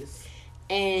is. is.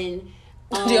 And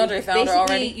DeAndre found her basically,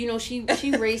 already? you know, she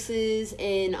races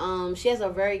and she has a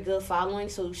very good following.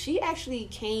 So she actually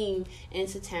came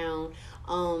into town,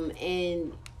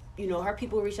 and you know, her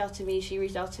people reached out to me. She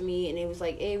reached out to me, and it was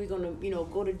like, "Hey, we're gonna, you know,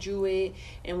 go to Druid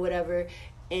and whatever,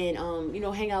 and you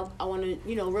know, hang out. I want to,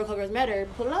 you know, Real Car Girls Matter.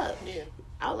 Pull up." Yeah.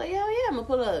 I was like, "Hell yeah, I'm gonna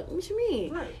pull up." What you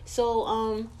mean? Right.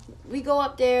 So we go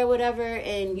up there, whatever,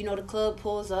 and you know, the club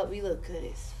pulls up. We look good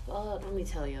as fuck. Let me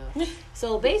tell y'all.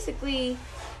 So basically,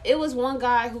 it was one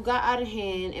guy who got out of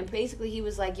hand, and basically he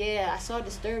was like, "Yeah, I saw a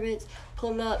disturbance.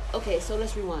 Pull up." Okay, so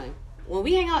let's rewind. When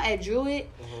we hang out at Druid,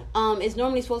 it's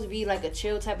normally supposed to be like a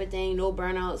chill type of thing, no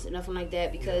burnouts and nothing like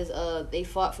that, because they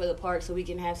fought for the park so we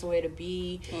can have somewhere to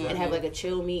be and have like a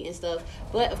chill meet and stuff.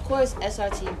 But of course,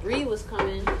 SRT Bree was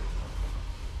coming.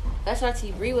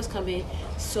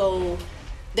 So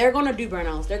they're gonna do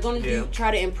burnouts. They're gonna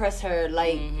try to impress her,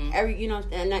 like every, you know,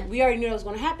 and we already knew that was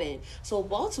gonna happen. So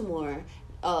Baltimore,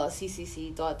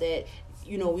 CCC thought that,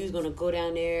 you know, we was gonna go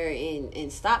down there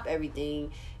and stop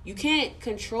everything. You can't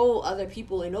control other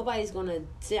people, and nobody's gonna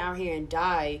sit out here and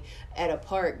die at a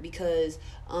park because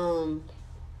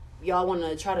y'all want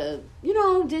to try to,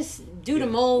 just do the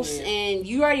most, and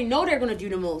you already know they're going to do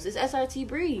the most. It's SRT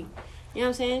Breed. You know what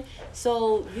I'm saying?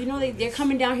 So, they're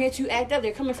coming down here to act up.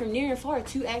 They're coming from near and far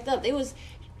to act up. They was,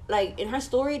 like, in her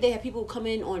story, they had people come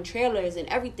in on trailers and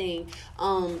everything,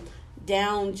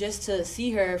 down just to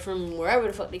see her from wherever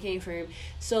the fuck they came from.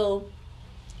 So,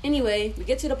 anyway, we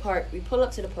get to the park. We pull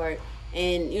up to the park.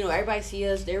 And, everybody see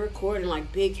us. They're recording,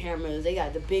 like, big cameras. They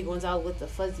got the big ones out with the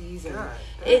fuzzies.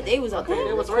 And they was out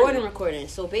there recording.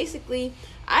 So, basically,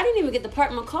 I didn't even get to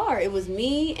park my car. It was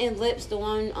me and Lips, the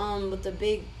one with the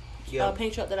big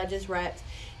paint truck that I just wrapped.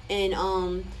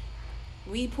 And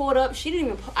we pulled up. I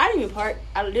didn't even park.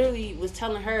 I literally was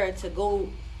telling her to go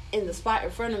in the spot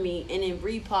in front of me. And then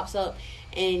Bree pops up.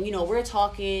 And, we're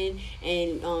talking.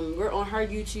 And we're on her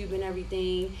YouTube and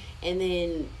everything. And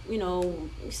then,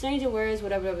 stranger words,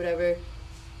 whatever.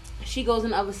 She goes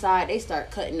on the other side. They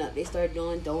start cutting up. They start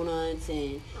doing donuts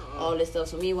and all this stuff.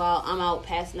 So, meanwhile, I'm out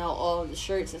passing out all the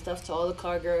shirts and stuff to all the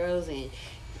car girls. And,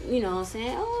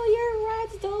 saying, oh, your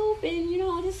ride's dope. And,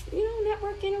 just,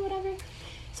 networking or whatever.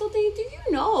 So, do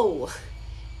you know...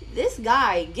 This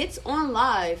guy gets on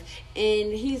live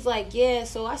and he's like, yeah,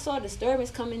 so I saw disturbance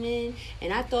coming in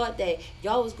and I thought that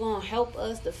y'all was going to help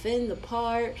us defend the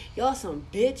park. Y'all some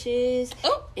bitches.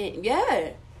 Oh. And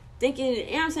thinking, you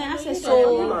know what I'm saying? I said,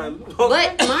 so,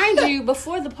 but mind you,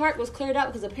 before the park was cleared out,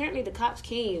 because apparently the cops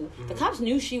came, the cops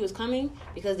knew she was coming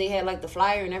because they had like the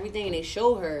flyer and everything and they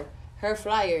showed her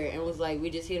flyer and was like, we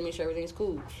just here to make sure everything's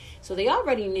cool. So they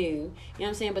already knew, you know what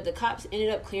I'm saying? But the cops ended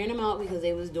up clearing them out because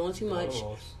they was doing too much.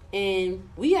 And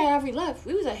we had already left.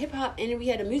 We was at hip hop, and then we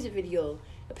had a music video,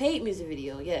 a paid music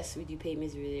video. Yes, we do paid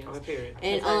music videos. Period.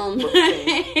 And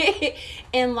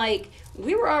and like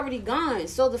we were already gone.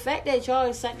 So the fact that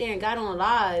y'all sat there and got on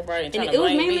live, right, and it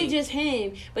was mainly just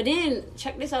him. But then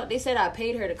check this out. They said I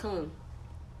paid her to come.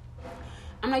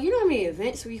 I'm like, you know how many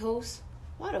events we host?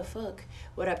 Why the fuck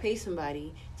would I pay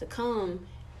somebody to come?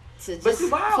 But see,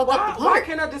 why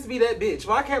can't I just be that bitch?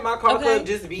 Why can't my car club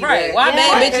just be that? Why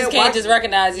bad bitches can't just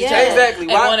recognize each other exactly.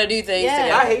 and want to do things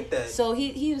together? I hate that. So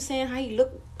he was saying how he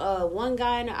looked one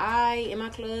guy in the eye in my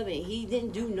club and he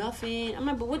didn't do nothing. I'm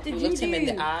like, but what did you do? Looked him in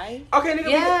the eye? Okay, nigga.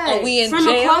 Yeah. Are we in from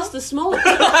jail? Across the smoke.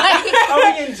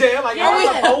 Are we in jail? Like, are we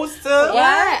supposed to?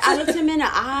 Yeah, I looked him in the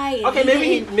eye. And okay,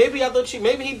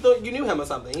 maybe he thought you knew him or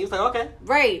something. He was like, okay.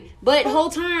 Right. But the whole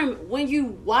time, when you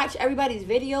watch everybody's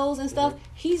videos and stuff,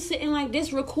 he's sitting like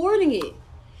this recording it.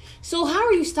 So how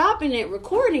are you stopping it,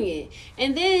 recording it?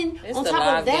 And then it's on the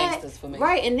top of that, for me.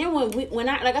 right? And then when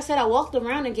I like I said, I walked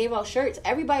around and gave out shirts.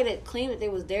 Everybody that claimed that they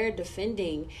was there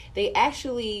defending, they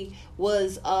actually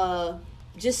was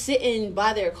just sitting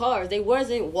by their cars. They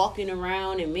wasn't walking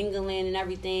around and mingling and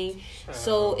everything.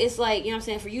 So it's like, you know what I'm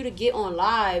saying, for you to get on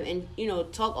live and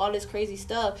talk all this crazy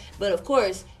stuff. But of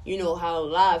course, you know how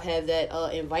live have that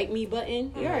invite me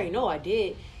button. You already know I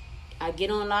did. I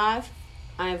get on live.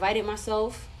 I invited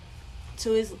myself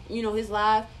to his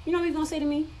live. You know what he's gonna say to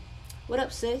me? What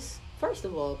up, sis? First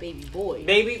of all, baby boy.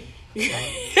 Baby.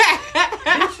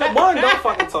 Bitch, one, don't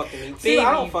fucking talk to me. See,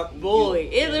 I don't fucking boy.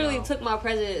 It literally took my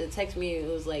president to text me.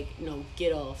 It was like,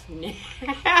 get off.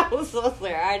 I was so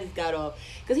sorry. I just got off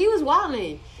because he was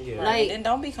wilding. Yeah. Like, and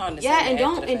don't be condescending.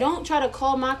 Yeah, and don't try to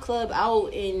call my club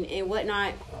out and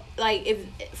whatnot. Like, if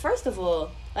first of all,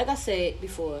 like I said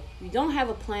before, you don't have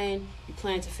a plan, you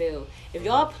plan to fail. If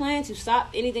y'all plan to stop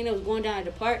anything that was going down at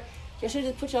the park, y'all should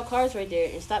just put your cars right there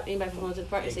and stop anybody from going to the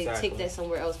park and say, take that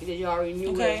somewhere else because you already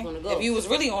knew where it was going to go. If you was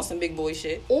really on some big boy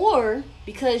shit. Or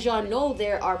because y'all know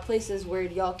there are places where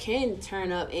y'all can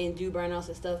turn up and do burnouts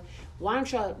and stuff, why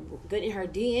don't y'all get in her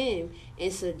DM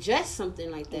and suggest something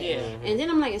like that? Yeah. And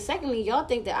then I'm like, and secondly, y'all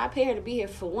think that I pay her to be here.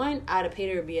 For one, I'd have paid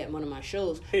her to be at one of my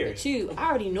shows. Period. But two, I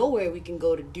already know where we can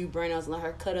go to do burnouts and let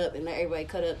her cut up and let everybody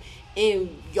cut up.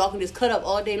 And y'all can just cut up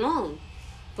all day long.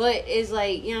 But it's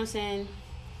like, you know what I'm saying?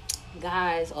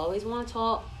 Guys always want to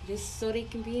talk just so they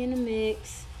can be in the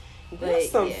mix. But,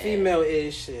 that's some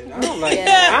female-ish shit. I don't like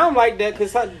that. I don't like that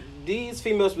because these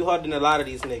females be harder than a lot of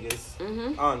these niggas.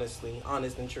 Mm-hmm.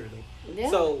 Honest and truly. Yeah.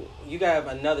 So you got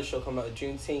another show coming out, a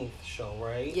Juneteenth show,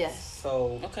 right? Yes.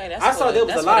 So okay, I saw there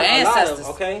was a lot of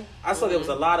okay. I saw there was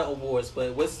a lot of awards,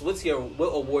 but what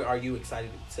award are you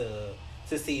excited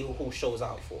to see who shows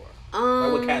out for?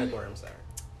 Or what category? I'm sorry.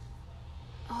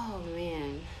 Oh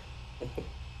man.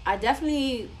 I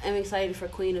definitely am excited for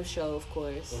Queen of Show, of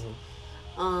course.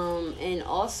 Mm-hmm. And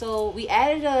also we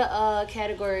added a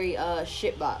category,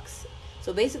 shitbox.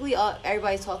 So basically,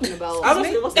 everybody's talking about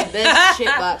what's the best shit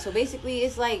box. So basically,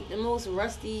 it's like the most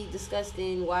rusty,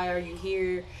 disgusting. Why are you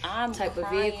here? Type of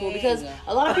vehicle, because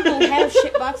a lot of people have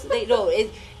shit boxes. They know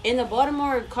it in the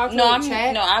Baltimore car club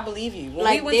chat. No, I believe you. When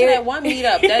like we went to that one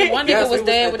meetup, that one nigga was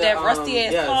there with that rusty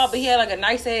ass yes. car, but he had like a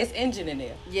nice ass engine in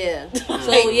there. Yeah.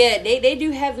 So yeah, they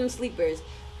do have them sleepers,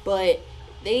 but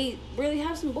they really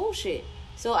have some bullshit.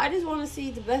 So I just want to see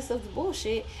the best of the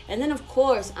bullshit. And then, of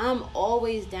course, I'm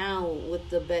always down with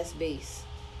the best bass.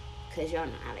 Because y'all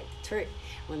know I like the twerk.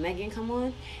 When Megan come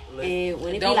on, and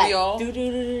when it Don't be be all. like...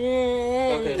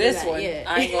 Okay, this one. Yeah.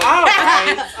 I ain't gonna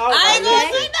I ain't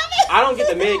gonna say nothing. I don't get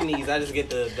the Meg knees. I just get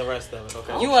the rest of it.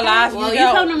 Okay. You alive? Well, you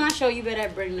go. come to my show, you better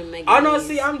bring the Megan. Oh no!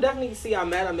 knees. See,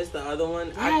 I'm mad. I missed the other one.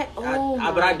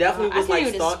 But I definitely was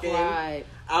like stalking. Describe.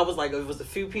 I was like, it was a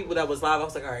few people that was live. I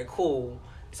was like, all right, cool.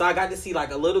 So I got to see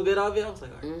like a little bit of it. I was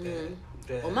like, all right,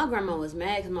 bad. Well, my grandma was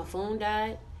mad because my phone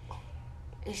died,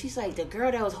 and she's like, the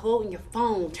girl that was holding your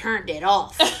phone turned it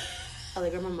off. I was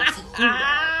like, grandma, my phone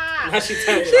died. Now she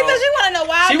turned it She off. said she want to know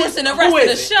why I'm missing the rest of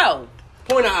the show.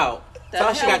 Point her out. Tell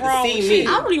her she got to see me.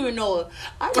 I don't even know her.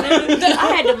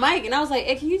 I had the mic, and I was like,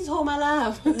 hey, can you just hold my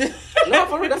live? No,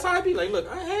 for real, that's how I be. Like,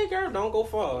 look, hey girl, don't go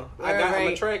far. I'm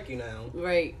gonna track you now.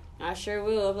 Right. I sure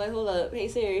will. I'm like, hold up. Hey,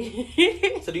 Siri.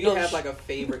 So do you have like a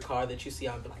favorite car that you see?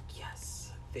 I'll be like,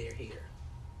 yes, they're here.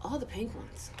 All the pink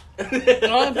ones.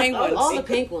 All the pink ones. All the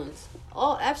pink ones.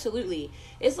 Oh, absolutely.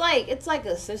 It's like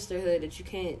a sisterhood that you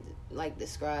can't like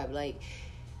describe. Like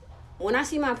when I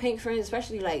see my pink friends,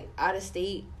 especially like out of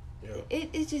state,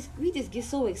 it's just we just get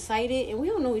so excited, and we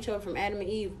don't know each other from Adam and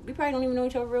Eve. We probably don't even know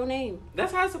each other's real name.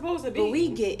 That's how it's supposed to be. But we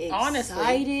get excited.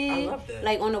 Honestly, I love that.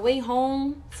 Like on the way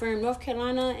home from North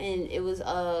Carolina, and it was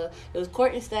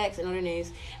Court and Stacks and other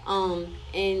names.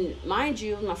 And mind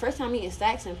you, my first time meeting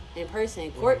Stacks in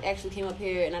person. Court actually came up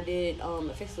here, and I did I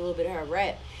fixed a little bit of her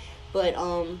rap, but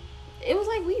it was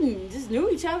like we just knew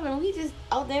each other, and we just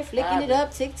out there flicking it up,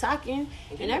 TikToking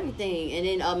and everything.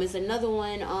 And then it's another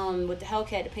one with the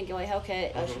Hellcat, the pink and white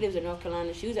Hellcat. She lives in North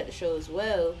Carolina. She was at the show as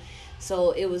well.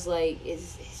 So it was like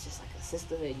it's just like a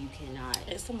sisterhood. You cannot.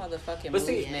 It's the motherfucking But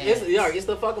movie, see, man. it's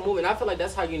the fucking movie, and I feel like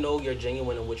that's how you know you're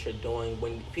genuine in what you're doing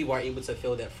when people are able to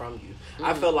feel that from you.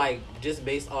 I feel like just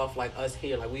based off like us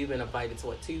here, like we've been invited to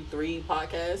 2-3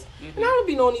 podcasts, and I don't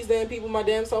be knowing these damn people my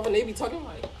damn self, and they be talking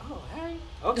like, oh hey,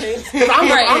 okay, because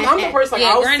I'm the person like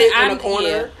I'll sit in a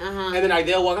corner, and then like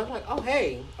they'll walk. I'm like, oh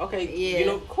hey, okay, you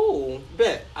know, cool,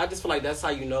 bet. I just feel like that's how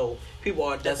you know people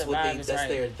are. That's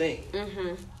their thing.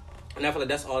 And I feel like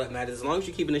that's all that matters. As long as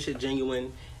you're keeping this shit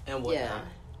genuine and whatnot. Yeah.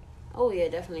 Oh yeah,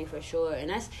 definitely for sure. And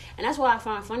that's why I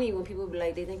find funny when people be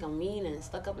like they think I'm mean and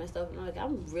stuck up and stuff. And I'm like,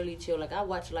 I'm really chill. Like I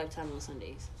watch Lifetime on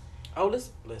Sundays. Oh,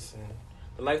 listen.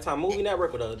 The Lifetime Movie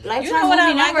Network with a Lifetime you know what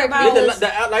Movie I like Network. about the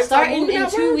Lifetime starting Movie in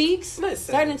Network? 2 weeks.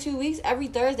 Listen. Starting in 2 weeks, every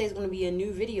Thursday is going to be a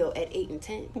new video at 8 and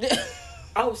 10.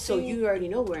 Oh, so you already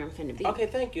know where I'm finna be. Okay,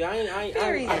 thank you. I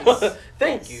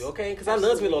thank you. Okay, because I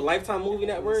love to be a little Lifetime Movie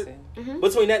Network.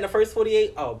 Between that and the first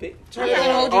 48, big.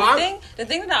 The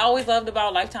thing that I always loved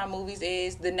about Lifetime movies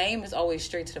is the name is always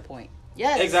straight to the point.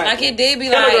 Yes, exactly. Like it did be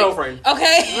Kill like a girlfriend.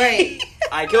 Okay, right.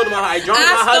 I killed my drunk my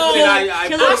husband and I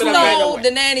put him in a bed.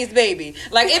 the nanny's baby.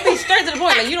 Like it be straight to the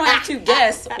point. Like you don't have to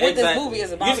guess what this movie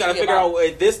is about. You just gotta figure out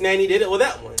if this nanny did it or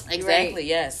that one. Exactly. Right.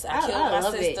 Yes, I killed my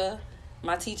sister. It.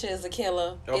 My teacher is a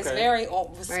killer. Okay. It's very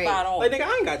spot on. Like, nigga,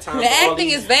 I ain't got time the for all acting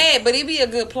these... is bad, but it be a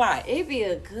good plot. It be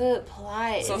a good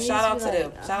plot. So shout out to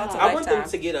them. Shout out to I want them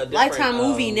to get a different Lifetime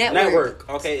Movie Network.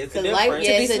 Okay, it's a different.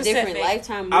 It's a different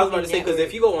Lifetime Movie I was about to say, because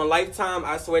if you go on Lifetime,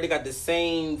 I swear they got the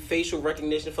same facial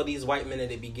recognition for these white men that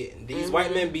they be getting. These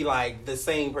white men be like the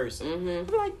same person.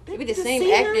 Like, they be the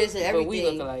same actors and everything. But we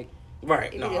look alike.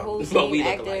 Right, no, the whole same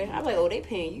actor. I'm like, oh, they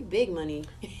paying you big money.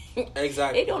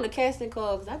 Exactly. They doing a casting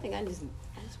call because I think I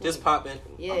just pop in.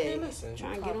 Yeah, okay, listen.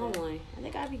 Try and get on one. I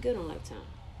think I'd be good on Lifetime.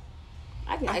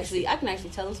 I can actually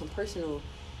tell them some personal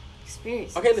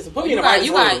experience. Okay, listen. Put me in the writer's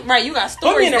room. Right, you got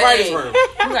stories. Put me in the writer's room.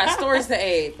 You got stories to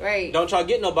add. Right. Don't y'all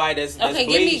get nobody that's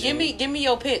okay. Give me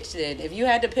your pitch then. If you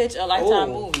had to pitch a Lifetime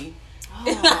movie,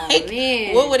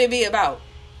 man, what would it be about?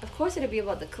 Of course, it'd be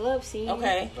about the club scene.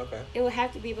 Okay. It would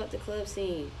have to be about the club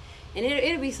scene. And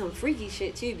it'll be some freaky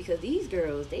shit too because these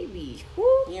girls, they be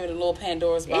you know the little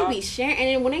Pandora's box. They be sharing, and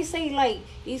then when they say like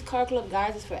these car club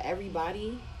guys is for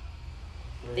everybody,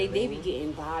 they be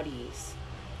getting bodies.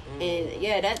 And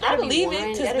yeah, I believe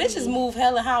it because bitches move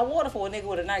hella high water for a nigga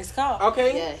with a nice car.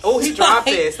 Okay. Yes. Oh, he drive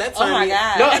fast. That turned me.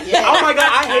 God. No, oh my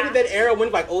God, I hated that era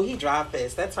when like, oh, he drive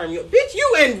fast. That turned me up. Bitch,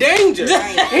 you in danger.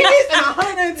 Right. He's in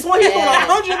 120 on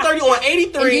 130 on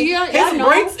 83. His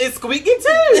brakes is squeaky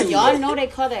too. Y'all know they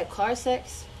call that car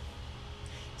sex.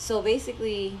 So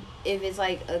basically, if it's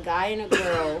like a guy and a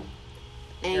girl,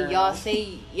 and y'all say,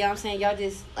 you know what I'm saying, y'all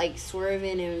just like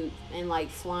swerving and like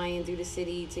flying through the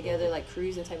city together, like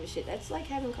cruising type of shit, that's like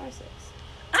having car sex.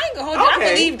 I ain't gonna hold you.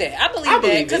 I believe that. I believe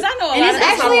that because I know a and lot it's of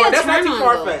actually that's not too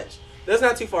far fetched. That's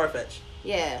not too far fetched.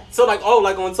 Yeah. So like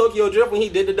on Tokyo Drift when he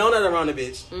did the donut around the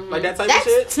bitch, like that type of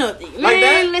shit. Man, like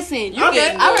that? Listen,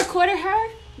 I recorded her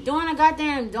doing a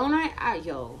goddamn donut.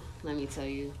 Yo, let me tell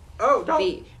you. Oh,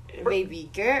 don't. Baby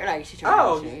girl, like she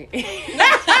trying to me. We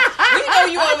know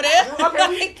you over there.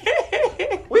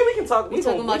 Okay. we can talk. We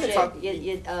talking about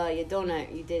your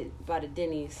donut you did by the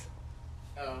Denny's.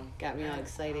 Got me all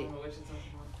excited.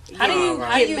 How do you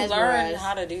learn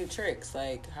how to do tricks?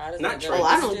 Like how does that go? Oh,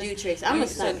 I don't do tricks. I'm a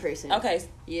stunt person. Okay.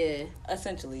 Yeah.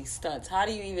 Essentially stunts. How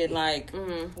do you even like?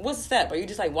 What's the step? Are you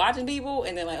just like watching people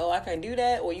and then like, oh, I can't do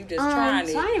that, or you just trying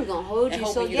it? So I ain't even gonna hold you.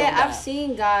 So yeah, I've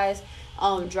seen guys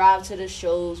drive to the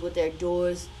shows with their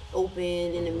doors open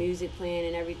and the music playing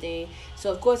and everything.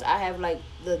 So of course I have like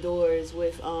the doors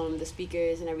with the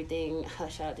speakers and everything.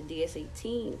 Shout out to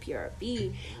DS18,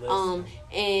 PRB.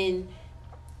 And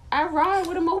I ride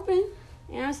with them open. You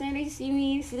know what I'm saying? They see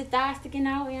me, see the thigh sticking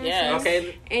out. You know what I'm saying?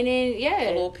 Okay. And then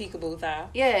a little peekaboo thigh.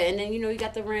 Yeah, and then you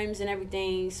got the rims and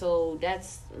everything. So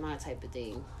that's my type of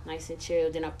thing. Nice and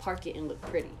chill. Then I park it and look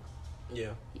pretty.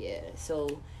 Yeah. Yeah.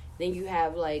 So then you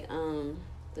have like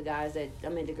the guys that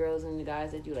the girls and the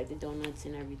guys that do like the donuts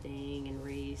and everything and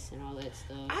race and all that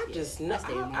stuff. I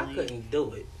couldn't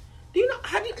do it. Do you know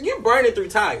you're burning through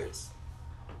tires?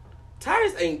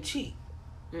 Tires ain't cheap.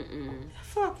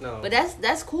 Fuck no. But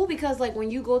that's cool because like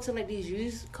when you go to like these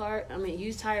used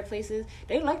tire places,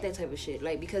 they like that type of shit.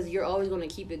 Like because you're always gonna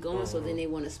keep it going, so then they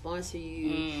want to sponsor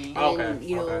you. And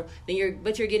then you're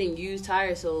getting used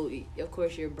tires, so of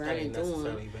course you're burning through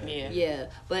them. Yeah.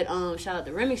 But shout out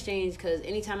to Rim Exchange because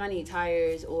anytime I need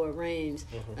tires or rims,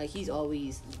 like he's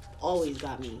always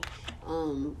got me.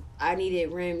 I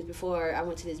needed rims before I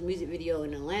went to this music video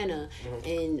in Atlanta,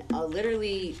 and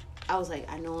literally. I was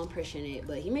like, I know I'm pushing it,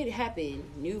 but he made it happen.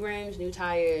 New rims, new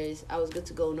tires. I was good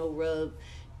to go, no rub.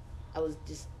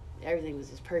 Everything was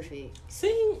just perfect.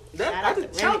 See,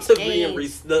 shout to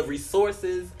the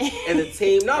resources and the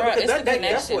team. No, because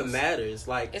that's what matters.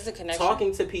 Like, it's a connection.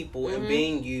 Talking to people and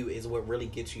being you is what really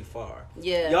gets you far.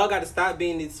 Yeah. Y'all got to stop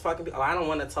being these fucking people. Oh, I don't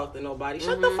want to talk to nobody.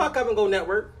 Shut the fuck up and go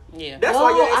network. Yeah. That's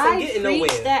why your ass ain't getting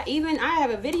nowhere. That even I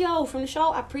have a video from the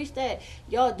show. I preach that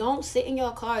y'all don't sit in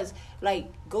your cars. Like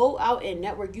go out and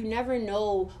network. You never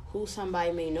know who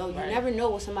somebody may know. You never know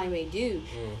what somebody may do.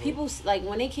 People like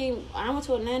when I went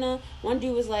to Atlanta. One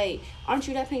dude was like, "Aren't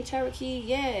you that pink Cherokee?"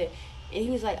 Yeah, and he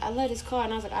was like, "I love this car,"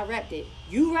 and I was like, "I rapped it."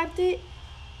 You rapped it?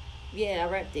 Yeah,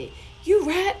 I rapped it. You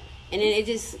rap, and then it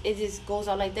just goes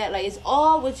out like that. Like it's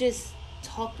all with just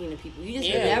talking to people. You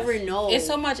just never know. It's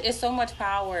so much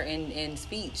power in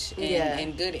speech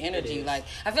and good energy. Like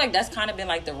I feel like that's kind of been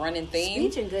like the running theme.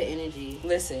 Speech and good energy.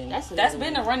 Listen, that's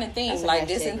been a running theme. Like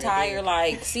this entire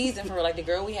like season for like the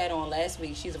girl we had on last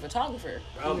week. She's a photographer.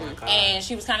 Oh my god! And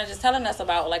she was kind of just telling us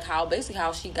about like how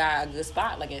she got a good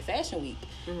spot like at Fashion Week.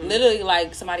 Literally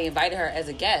like somebody invited her as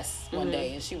a guest one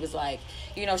day, and she was like,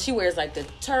 she wears like the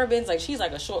turbans. Like she's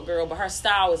like a short girl, but her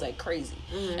style is like crazy.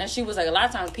 And she was like, a lot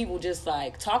of times people just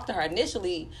like talk to her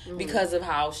initially because of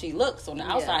how she looks on the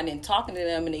outside, and then talking to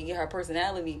them and they get her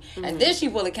personality, and then she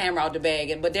pull the camera out the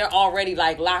bag, but they're already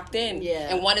like locked in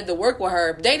and wanted to work with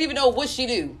her. They didn't even know what she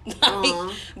do.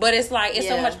 But it's like it's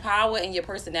so much power in your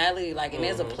personality, like, and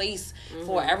there's a place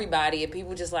for everybody, and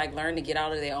people just like learn to get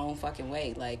out of their own fucking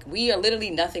way. Like we are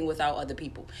literally nothing without other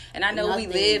people, and I know we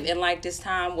live in like this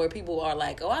time where people are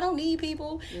like, oh, I don't need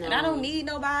people and I don't need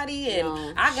nobody and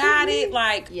I got it.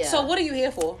 Like, so what are you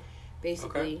here for?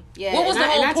 Basically, yeah. What was the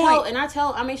whole point?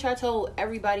 I make sure I tell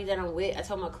everybody that I'm with. I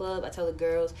tell my club. I tell the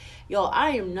girls, yo,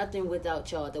 I am nothing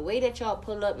without y'all. The way that y'all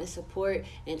pull up and support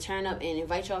and turn up and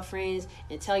invite y'all friends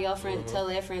and tell y'all friends and tell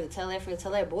their friends and tell their friends,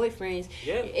 tell their boyfriends.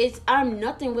 Yeah. I'm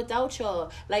nothing without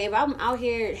y'all. Like if I'm out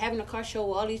here having a car show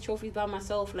with all these trophies by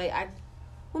myself, like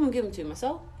who am I giving to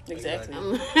myself? Exactly.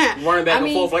 Running back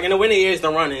and forth like in the winter years,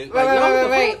 they're running. Like,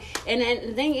 right. And then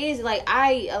the thing is, like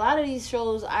a lot of these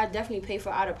shows, I definitely pay for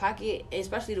out of pocket,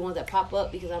 especially the ones that pop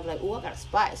up because I'm like, oh, I got a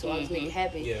spot, so I'll just make it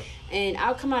happen. Yeah. And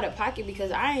I'll come out of pocket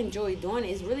because I enjoy doing it.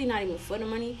 It's really not even for the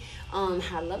money.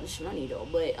 I love the money though,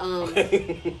 but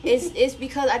it's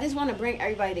because I just want to bring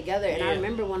everybody together. And I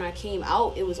remember when I came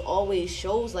out, it was always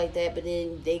shows like that, but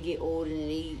then they get old and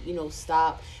they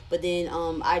stop. But then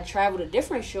I travel to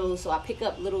different shows, so I pick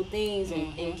up little little things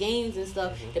and games and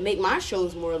stuff to make my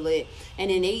shows more lit. And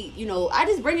then they, you know, I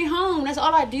just bring it home. That's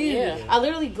all I do. Yeah. I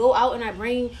literally go out and I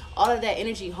bring all of that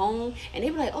energy home. And they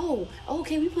be like, oh,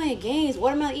 okay, we playing games.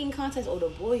 Watermelon eating contest. Oh, the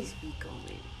boys be going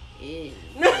in.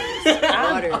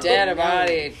 I'm dead about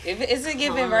it. Is it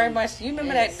giving very much? You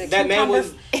remember that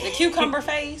the cucumber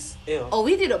phase? Ew. Oh,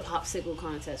 we did a popsicle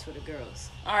contest for the girls.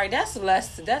 All right, that's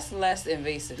less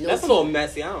invasive. That's a little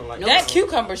messy. I don't like that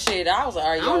cucumber shit. I was like,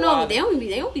 all right, I don't know. They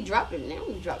don't be dropping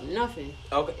nothing.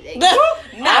 Okay.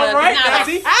 All right.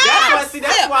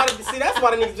 That's why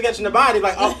the niggas be catching the body.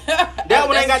 Like, oh, that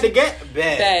one ain't got to get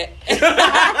bad.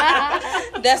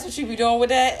 That's what you be doing with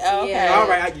that. Okay. Yeah. All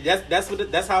right.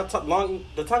 That's how long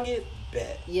the tongue is.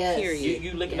 Bad. Yes. Period.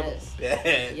 You licking up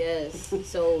bad. Yes.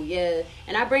 So yeah,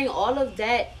 and I bring all of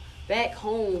that back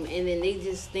home, and then they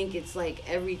just think it's like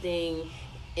everything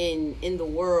in the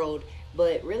world.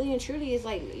 But really and truly, it's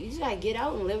like you just gotta get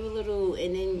out and live a little,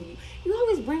 and then you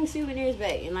always bring souvenirs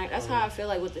back, and like that's how I feel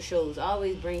like with the shows. I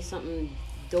always bring something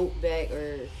dope back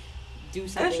or do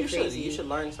something crazy. You should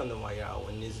learn something while you're out,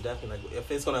 and it's definitely like if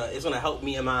it's gonna help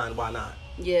me and mine, why not?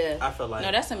 Yeah, I feel like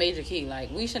that's a major key. Like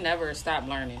we should never stop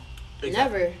learning.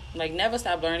 Exactly. Never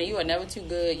stop learning. You are never too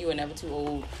good. You are never too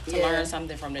old to learn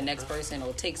something from the next person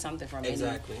or take something from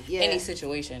any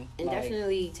situation. And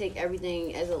definitely take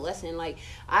everything as a lesson. Like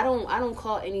I don't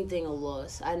call anything a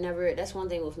loss. That's one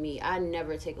thing with me. I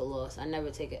never take a loss. I never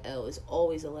take an L. It's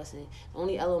always a lesson. The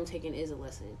only L I'm taking is a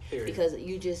lesson. Period. Because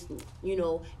you just,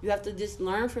 you have to just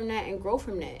learn from that and grow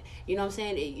from that. You know what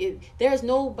I'm saying? There's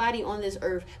nobody on this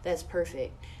earth that's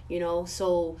perfect.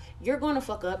 So you're going to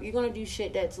fuck up. You're going to do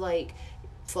shit that's like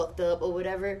fucked up or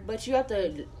whatever. But you have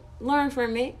to learn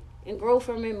from it and grow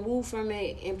from it, move from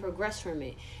it, and progress from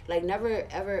it. Like never,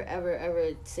 ever, ever, ever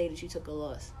say that you took a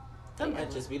loss. That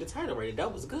might just be the title rating.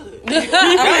 That was good.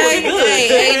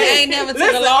 I ain't never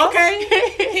took a loss.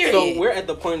 Okay. So we're at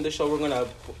the point of the show we're going to...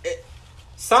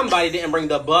 Somebody didn't bring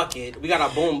the bucket. We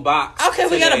got a boom box. Okay,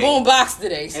 we got a boom box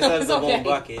today. So instead of the boom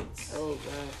buckets. Oh,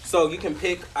 God. So you can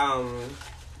pick...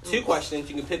 2 questions.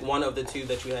 You can pick one of the 2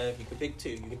 that you have. You can pick 2.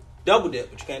 You can double dip,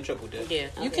 but you can't triple dip. Yeah,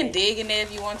 you can dig in there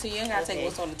if you want to. You ain't gotta take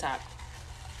what's on the top.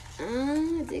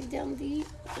 Dig down deep.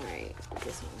 All right,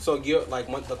 this one. So you're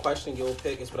the question you'll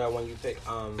pick is whatever one you pick.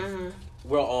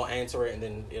 We'll all answer it, and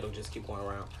then it'll just keep going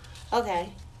around.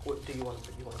 Okay. What do you want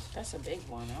to pick? That's a big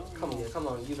one. Come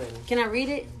on, you ready? Can I read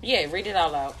it? Yeah, read it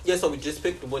out loud. Yeah, so we just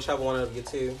pick whichever one of your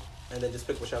 2, and then just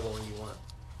pick whichever one you want.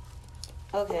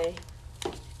 Okay.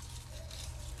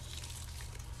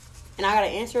 And I gotta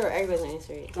answer, or everybody's gonna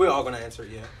answer it? We're all gonna answer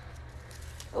it, yeah.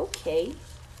 Okay.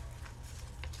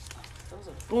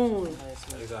 Boom.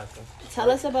 Exactly.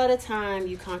 Tell us about a time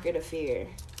you conquered a fear.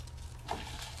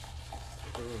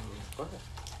 Go ahead.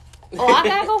 Oh, I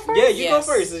gotta go first? Yeah, you go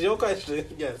first. It's your question.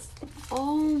 Yes.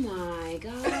 Oh my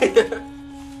gosh.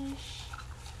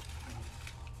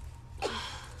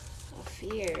 A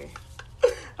fear.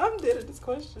 I'm dead at this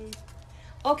question.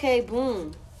 Okay,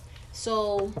 boom.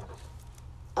 So...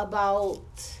 about,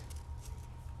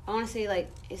 I want to say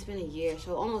it's been a year,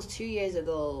 so almost 2 years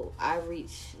ago I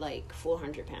reached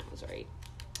 400 pounds, right?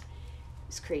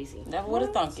 It's crazy. Never would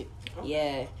have thunk it.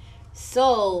 Yeah.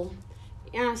 So,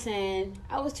 you know what I'm saying,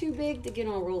 I was too big to get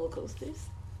on roller coasters,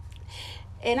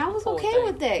 and I was okay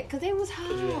with that because they was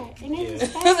hot and they was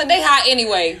fast. They hot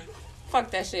anyway. Fuck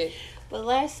that shit. But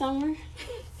last summer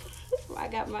I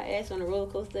got my ass on a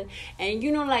roller coaster, and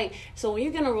so when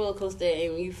you get on a roller coaster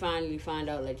and when you finally find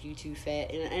out you too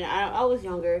fat, and I was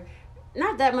younger,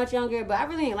 not that much younger, but I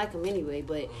really didn't like them anyway.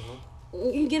 But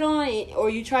you get on or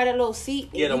you try that little seat,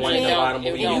 yeah, the one in the bottom,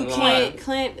 and you can't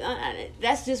clamp.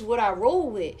 That's just what I roll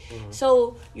with.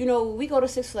 So we go to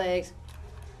Six Flags.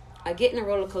 I get in a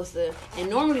roller coaster, and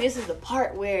normally this is the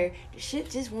part where the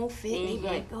shit just won't fit. And they be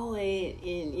like, go ahead,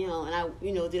 and and I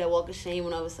do that walk of shame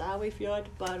when I was sideways for y'all at the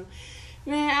bottom.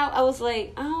 Man, I was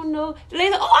like, I don't know. The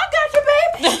lady like, oh, I got you,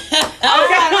 baby.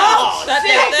 Shut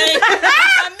that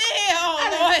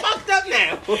thing. Fucked up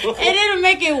now. And then to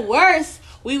make it worse,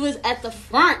 we was at the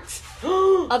front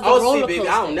of the roller coaster.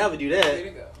 I don't never do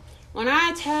that. When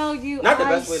I tell you, not the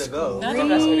best way to go. Not the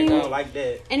best way to go. Like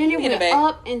that. And then it went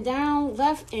up and down,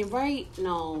 left and right.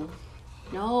 No.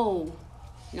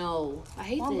 I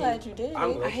hate that. I'm glad you did.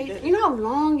 I hate. You know how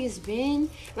long it's been?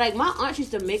 My aunt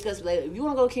used to make us if you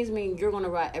want to go to Kingsman, you're gonna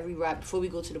ride every ride before we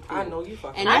go to the pool. I know you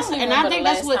fucking. And I think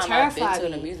that's what terrified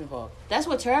me. Amusement park. That's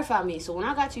what terrified me. So when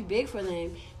I got too big for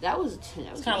them, that was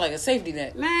kind of like a safety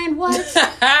net. Man, what?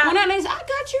 When that lady said, I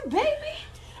got you, baby.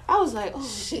 I was like, oh,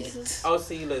 shit. Jesus. Oh,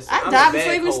 see, listen. I died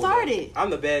before it even started. I'm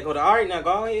the bag holder. All right, now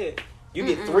go ahead. You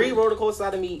get 3 roller coasters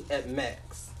out of me at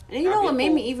max. And you know what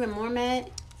made me even more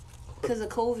mad? because of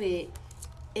COVID,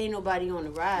 ain't nobody on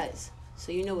the rides.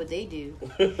 So you know what they do.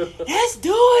 Let's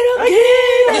do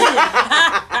it again.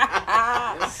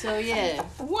 So yeah.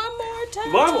 One more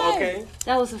time. Okay.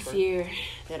 That was a fear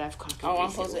that I've conquered. Oh, I'm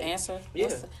supposed to answer?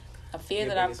 Yeah. A fear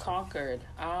that I've conquered.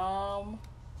 I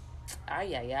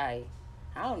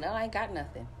don't know. I ain't got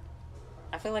nothing.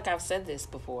 I feel like I've said this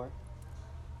before.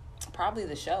 Probably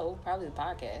the show. Probably the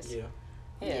podcast.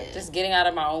 Yeah. Just getting out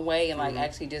of my own way and like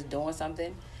actually just doing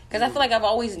something. Because I feel like I've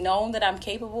always known that I'm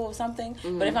capable of something.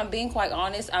 But if I'm being quite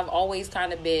honest, I've always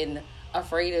kind of been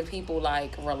afraid of people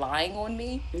like relying on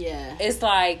me. Yeah. It's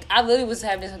like I literally was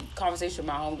having this conversation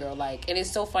with my homegirl, like, and it's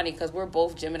so funny because we're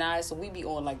both Geminis, so we be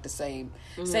on like the same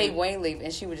wavelength,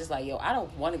 and she was just like, yo, I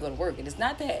don't want to go to work, and it's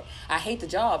not that I hate the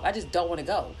job, I just don't want to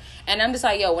go. And I'm just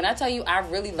like, yo, when I tell you I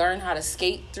really learned how to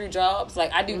skate through jobs,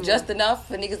 like I do just enough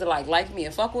for niggas to like me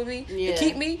and fuck with me to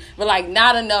keep me, but like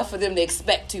not enough for them to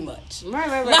expect too much.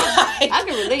 Right. Like, I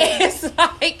can relate. It's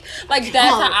like that's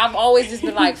how I've always just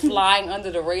been like flying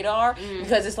under the radar.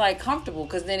 Because it's like comfortable.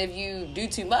 Because then if you do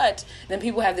too much, then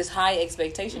people have this high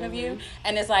expectation of you,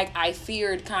 and it's like I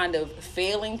feared kind of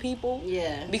failing people.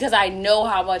 Yeah. Because I know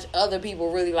how much other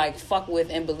people really like fuck with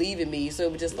and believe in me. So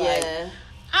it was just like I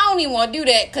don't even want to do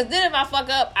that. Because then if I fuck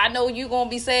up, I know you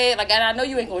gonna be sad. Like, and I know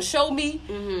you ain't gonna show me.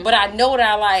 But I know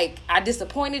that I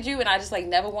disappointed you, and I just like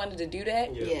never wanted to do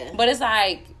that. Yeah. But it's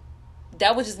like,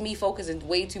 that was just me focusing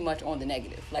way too much on the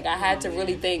negative. Like, I had to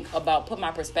really think about, put my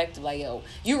perspective, like, yo,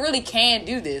 you really can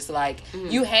do this. Like,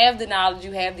 you have the knowledge,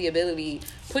 you have the ability.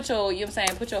 Put your, you know what I'm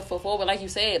saying, put your foot forward. Like you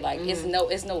said, like, it's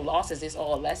no losses, it's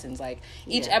all lessons. Like,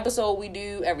 each episode we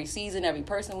do, every season, every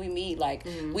person we meet, like,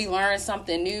 we learn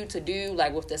something new to do,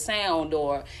 like, with the sound,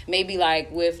 or maybe,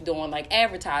 like, with doing, like,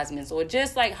 advertisements, or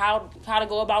just, like, how to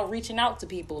go about reaching out to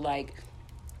people. Like,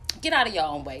 get out of your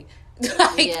own way.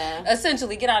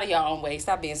 Essentially, get out of your own way.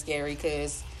 Stop being scary,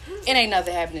 because it ain't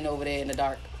nothing happening over there in the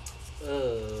dark.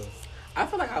 I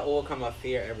feel like I overcome my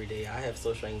fear every day. I have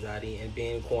social anxiety, and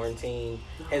being quarantined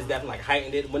has definitely like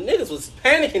heightened it. When niggas was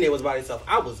panicking, it was by themselves.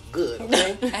 I was good.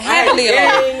 Okay, happily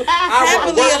alone.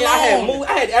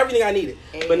 I had everything I needed.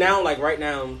 But now, like right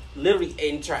now, literally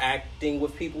interacting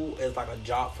with people is like a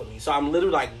job for me. So I'm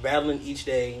literally like battling each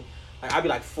day. Like I be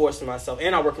like forcing myself,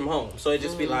 and I work from home, so it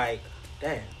just be like,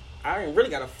 damn, I ain't really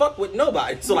gotta fuck with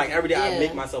nobody. So like every day I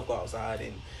make myself go outside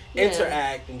and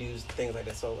interact and do things like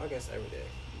that. So I guess every day,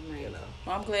 you know.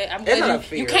 Well, I'm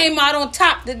glad you came out on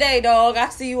top today, dog. I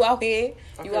see you out here.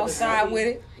 You outside with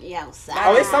it. Yeah, outside.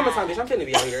 Oh, it's summertime, bitch. I'm finna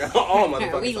be out here all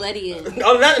motherfuckers. We Letty in.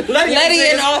 Letty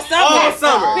in all summer. All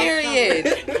summer. Period.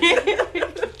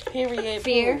 Period.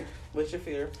 Fear. What's your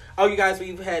fear? Oh, you guys,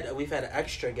 we've had an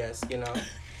extra guest. You know,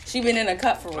 she been in a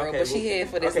cut for real, but she here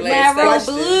for this last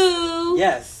question. Blue.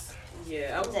 Yes.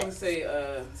 Yeah, I was gonna say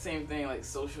same thing, like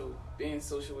being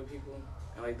social with people,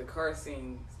 and like the car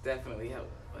scene definitely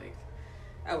helped. Like,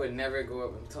 I would never go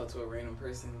up and talk to a random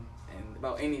person and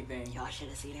about anything. Y'all should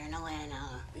have seen her in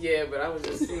Atlanta. Yeah, but I was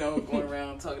just going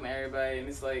around talking to everybody, and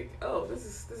it's like, oh, this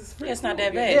is pretty it's cool. not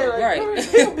that bad, yeah, like, right?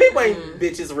 People ain't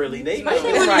bitches really. They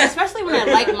especially when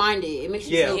they're like minded, it makes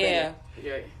you feel better.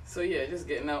 Yeah. So yeah, just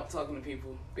getting out, talking to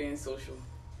people, being social.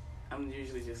 I'm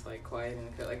usually just like quiet in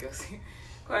the cut, like I see.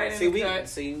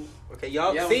 Okay,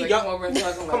 y'all. Yeah, see, like, y'all.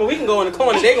 Come on, we can go in the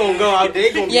corner. They gonna go out.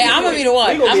 They gonna. Yeah, I'm gonna be the one.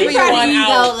 I'm gonna be the one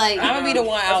out. Like, I'm gonna be the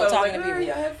one out talking to people.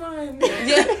 Y'all had fun.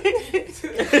 Yeah.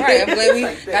 Right. I'm glad we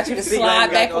got you to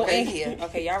slide back on in here.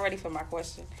 Okay, y'all ready for my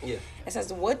question? Yeah. It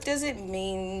says, "What does it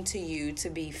mean to you to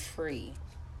be free?"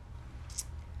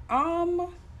 Honestly,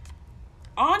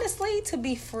 to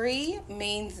be free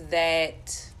means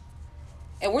that,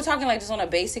 and we're talking like just on a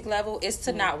basic level, is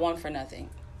to not want for nothing.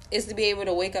 It's to be able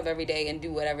to wake up every day and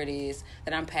do whatever it is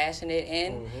that I'm passionate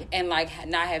in, and like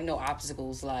not have no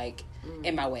obstacles like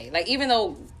in my way. Like, even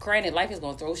though, granted, life is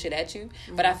gonna throw shit at you,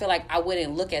 but I feel like I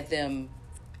wouldn't look at them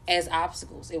as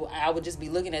obstacles. I would just be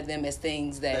looking at them as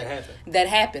things that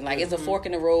happen. Like, it's a fork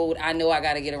in the road. I know I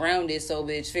got to get around it, so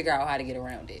bitch, figure out how to get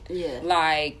around it. Yeah.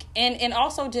 Like, and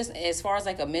also just as far as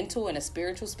like a mental and a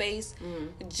spiritual space,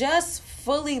 just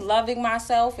fully loving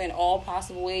myself in all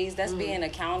possible ways. That's being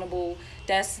accountable.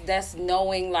 That's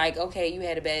knowing like, okay, you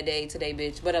had a bad day today,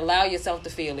 bitch, but allow yourself to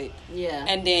feel it. Yeah.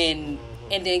 And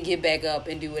then get back up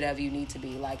and do whatever you need to be.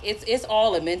 Like, it's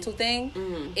all a mental thing.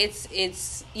 It's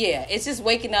just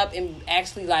waking up and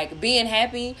actually like being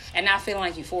happy and not feeling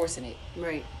like you're forcing it.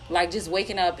 Right. Like, just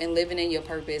waking up and living in your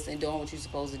purpose and doing what you're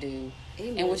supposed to do.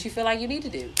 Amen. And what you feel like you need to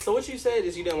do. So what you said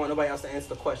is you didn't want nobody else to answer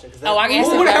the question. I can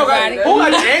answer everybody. Who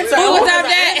got to answer? Who was up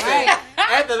that?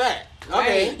 Right. After that.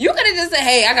 Okay. You could have just said,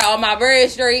 hey, I got all my bread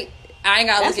straight. I ain't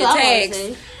gotta That's look at what I tags.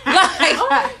 wanna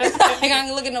say. It's like I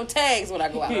ain't looking at no tags when I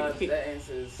go out. That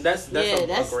answers. That's Yeah, a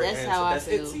that's great answer. how I That's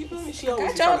feel. it. See, you feel me? She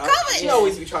always Got y'all covered. She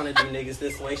always be trying to do niggas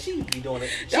this way. She be doing it.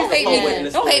 Don't hate me.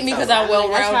 Don't hate me because I'm well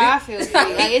That's how I rounded. feel.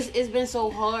 Like it's been so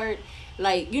hard.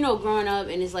 Like, you know, growing up,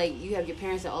 and it's like you have your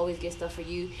parents that always get stuff for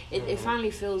you. It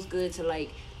finally feels good to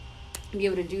like be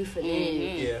able to do for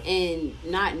them and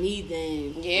not need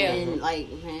them. Yeah. And like,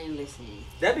 man, listen.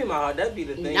 That'd be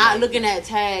the thing. Not like, looking at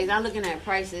tags, not looking at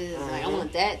prices. Like, I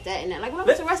want that, and that. Like, when I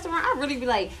went to a restaurant, I'd really be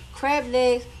like, crab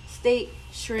legs, steak,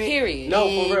 shrimp. Period. No,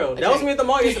 for real. That was me at the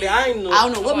mall yesterday. I don't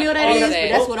know what meal that all is, of but that.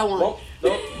 that's what I want.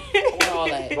 All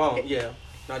that. Wrong, yeah.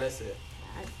 No, that's it.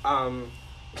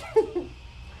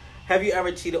 Have you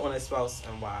ever cheated on a spouse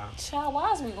and why? Child,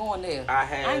 why is we going there? I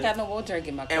have. I ain't got no more drink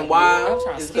in my cup. And why? I'm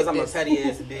trying to It's because I'm a skip petty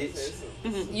ass bitch.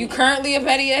 this. You currently a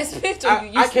petty ass bitch? Or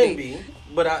you I used to can be.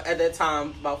 But at that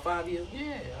time, about 5 years,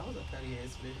 yeah, I was a petty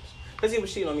ass bitch. Because he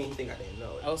was cheating on me and think I didn't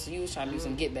know it. Oh, so you was trying to do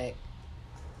some get back.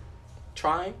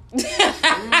 Trying.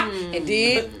 It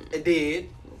did? It did.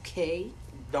 Okay.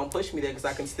 Don't push me there because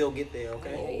I can still get there,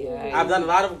 okay? Yeah. I've done a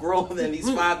lot of growth in these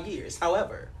 5 years.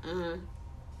 However,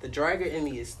 the dragger in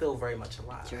me is still very much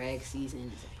alive. Drag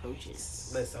season is approaching.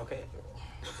 Listen, okay.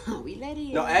 We let it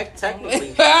in. No, technically.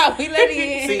 We let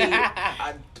it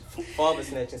in. See, father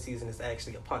snatching season is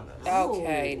actually upon us.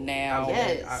 Okay, now.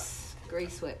 Yes. Gray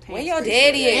sweatpants. Where your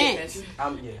daddy at?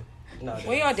 Yeah. No.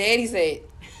 Where your daddy's at?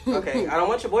 Okay, I don't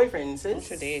want your boyfriend, sis. What's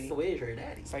your daddy? So where's your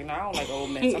daddy? It's like, no, I don't like old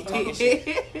men. I'm talking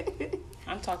shit.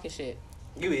 I'm talking shit.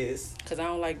 You is. Because I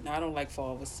don't like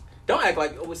fathers. Don't act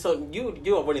like so.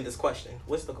 You are winning this question.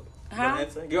 What's the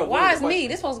answer? Why is me?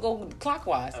 This supposed to go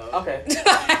clockwise. Okay.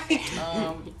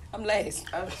 I'm last.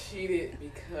 I've cheated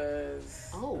because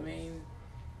I mean,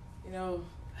 you know,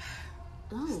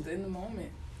 just in the moment.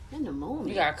 In the moment.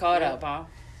 You got caught up, huh?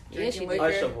 Drinking Yes,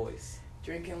 Hush your liquor, voice.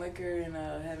 drinking liquor, and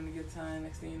having a good time.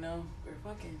 Next thing you know, we're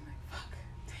fucking like fuck.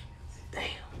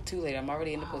 Damn. Too late. I'm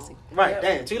already in the pussy. Right. Yep.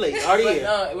 Damn. Too late. Already But here.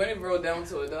 no, when it rolled down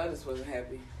to it, though, I just wasn't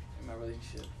happy in my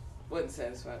relationship. Wasn't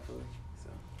satisfied fully. So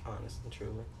Honestly,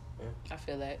 truly. I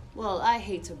feel that. Well, I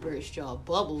hate to burst y'all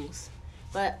bubbles,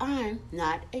 but I'm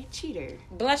not a cheater.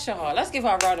 Bless your heart. Let's give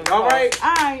her a round of applause. All right.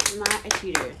 I'm not a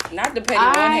cheater. Not the petty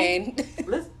one hand.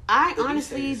 I What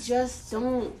honestly you say? just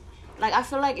don't. Like, I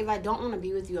feel like if I don't want to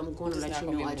be with you, I'm going to Just let not you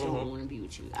gonna know be I with don't want to be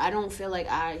with you. I don't feel like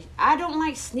I don't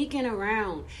like sneaking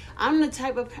around. I'm the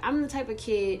type of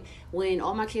kid, when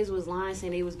all my kids was lying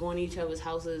saying they was going to each other's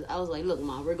houses, I was like, look,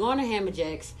 Mom, we're going to Hammer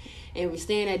Jacks and we're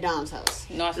staying at Dom's house.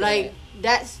 No, I feel like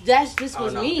that's just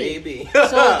was no, me. baby.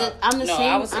 So I'm the No, same.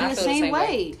 I I'm the feel same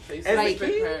way. you As said a like,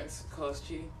 kid? parents cause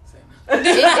cheating. I mean,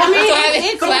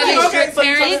 it So having could. strict so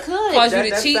parents it could. cause you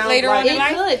That to cheat sounds later like- on in It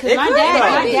life? could, because It my could,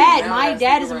 dad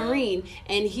right. is a Marine,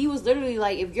 and he was literally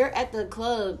like, if you're at the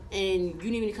club and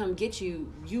you need me to come get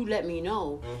you, you let me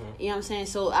know. You know what I'm saying?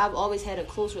 So I've always had a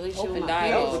close relationship Open with my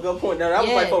dialogue. That was a parents. good point. Now, that was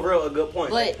Yeah. like for real a good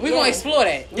point. But We're going to explore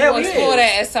that. We're Yeah, going to we explore is.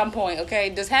 that at some point, okay?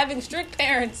 Does having strict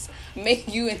parents make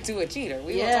you into a cheater?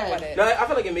 We're going to talk about that. No, I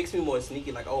feel like it makes me more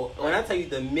sneaky. Like, when I tell you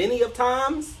the many of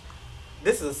times,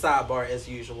 this is a sidebar as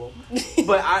usual.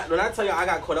 But when I tell you I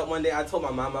got caught up one day, I told my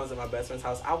mom I was at my best friend's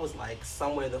house. I was like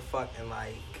somewhere the fuck in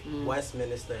like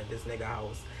Westminster at this nigga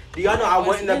house. Do y'all know I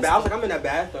went in the bathroom? I was like, I'm in the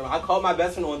bathroom. I called my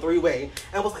best friend on 3-way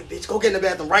and was like, bitch, go get in the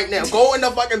bathroom right now. Go in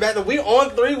the fucking bathroom. We on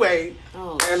 3-way.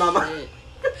 Oh, And my mom. shit.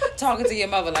 Talking to your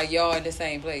mother like y'all in the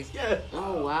same place. Yeah.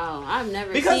 Oh, wow. I've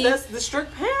never Because seen... that's the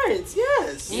strict parents.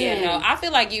 Yes. Yeah, no, I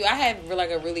feel like I had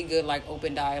like a really good like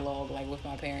open dialogue like with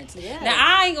my parents. Yeah. Now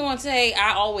I ain't gonna say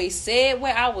I always said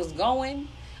where I was going,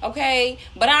 okay,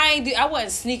 but I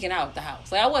wasn't sneaking out the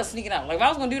house. Like I wasn't sneaking out. Like if I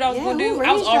was gonna do what I was Yeah, gonna who do,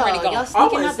 I was raised already y'all? gone. Y'all I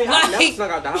sneaking out was the I never Like-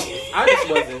 snuck out the house. I just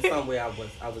wasn't somewhere I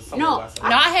was somewhere No, by myself.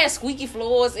 No, I had squeaky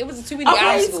floors. It was too many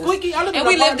Okay, obstacles. squeaky. I lived in And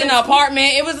we an lived in an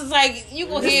apartment. It was just like you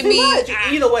gonna It's hear too me. much.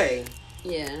 Either way.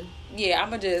 Yeah. Yeah, I'm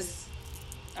gonna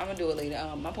do it later.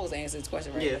 I'm supposed to answer this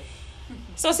question right. Yeah.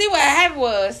 So see what happened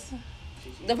was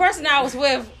the person I was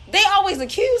with, they always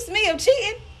accused me of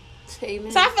cheating.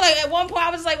 Amen. So I feel like at one point I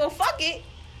was just like, well, fuck it.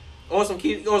 On some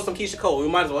Keisha Cole, we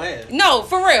might as well have. No,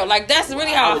 for real. Like that's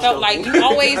really how I was felt. joking. Like you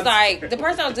always like the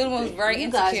person I was dealing with was very You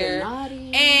guys are insecure.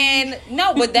 naughty. And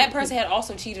no, but that person had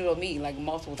also cheated on me like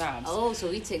multiple times. Oh, so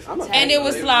we take I'm a- some And it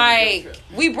was They were like guilt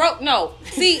trip. we broke. No,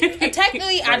 see,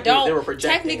 technically I Like, they were don't.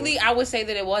 projecting. Technically, I would say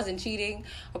that it wasn't cheating,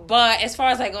 but as far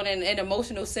as like on an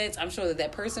emotional sense, I'm sure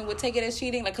that person would take it as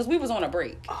cheating. Like because we was on a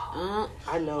break. Uh,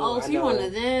 I know. oh, I so you know. one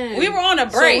of them. We were on a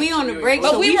break. So we on a break.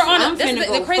 But so we were on I'm a. This, finna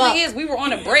the go crazy fuck. thing is, we were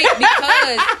on a break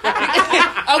because.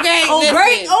 Okay. Oh, listen.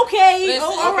 break. Okay. Listen,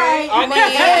 Oh, all right.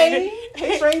 I mean,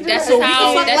 Hey, stranger. That's Hey,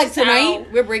 how- Fuck, that's like tonight, how-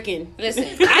 we're breaking. Listen, I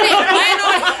didn't plan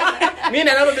on it. Me and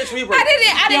that other bitch, we break. I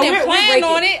didn't we're plan breaking.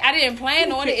 on it. I didn't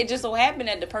plan on it. It just so happened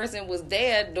that the person was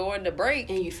there during the break,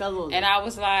 And you fell on it. and I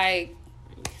was like,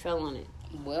 You fell on it.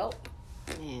 "Well,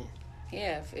 Man.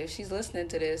 yeah. If she's listening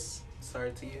to this,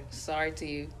 Sorry to you. sorry to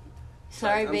you.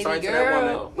 Sorry, I'm baby sorry girl. to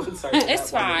that woman. I'm sorry to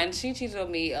It's that woman. fine. She cheated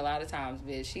on me a lot of times,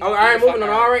 bitch. She Oh, all right, moving on.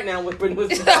 All right, now. With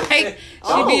like, she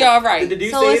Oh. be all right. The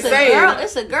dude So say it's it's a girl. saying.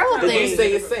 It's a girl The dude thing.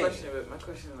 say it's Different saying. question, but my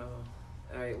question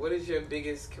all right, what is your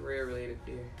biggest career related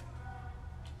fear?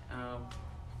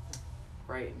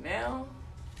 Right now,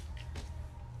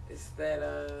 it's that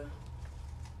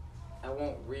I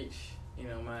won't reach,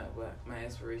 my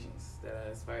aspirations that I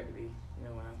aspired to be.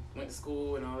 When I went to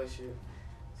school and all that shit,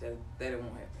 that it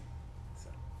won't happen. So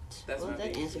that's Well, my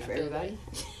that biggest answer for fear. everybody.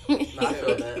 No, I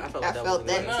felt that. I felt I that. felt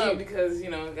was that good. No, too. because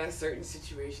I got certain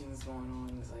situations going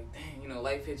on. It's like, dang,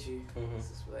 life hits you. Mhm. It's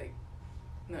just like,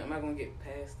 no, am I gonna get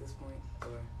past this point? Or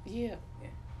Yeah.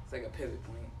 it's like a pivot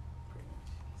point, pretty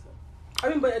much. So I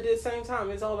mean, but at the same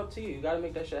time, it's all up to you. You got to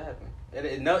make that shit happen.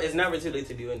 It's never too late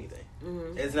to do anything.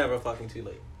 Mhm. It's never fucking too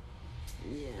late.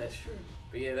 Yeah. that's true.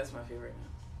 But yeah, that's my favorite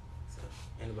now. So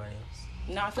Anybody else?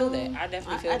 No, I feel that. I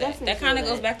definitely feel I that. definitely That kind of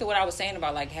feel goes that. back to what I was saying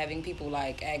about like having people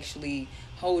like actually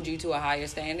hold you to a higher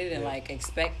standard and Yeah. like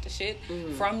expect the shit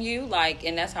Mhm. from you. Like,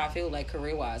 and that's how I feel like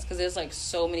career wise, because there's like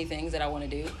so many things that I want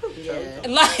to do. Yeah.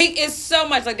 Like, it's so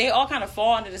much. Like, they all kind of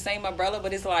fall under the same umbrella,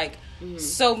 but it's like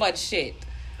so much shit.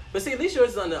 But see, at least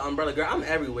yours is under the umbrella, girl. I'm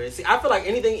everywhere. See, I feel like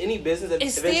any business,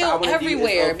 It's eventually I still wanna do is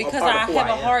everywhere a because part I of who have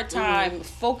a am. hard time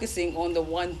focusing on the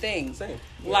one thing. Same.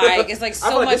 Like, it's like I so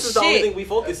feel like much this is the only shit. thing we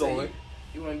focus That's on.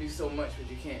 you want to do so much, but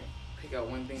you can't pick out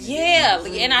one thing. to do. Yeah, It's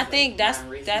and I like think that's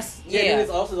non-racist. Yeah, and yeah. it's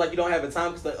also like you don't have the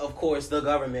time because, of course, the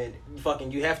government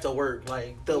fucking you have to work.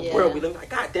 Like the Yeah. world we live. Like,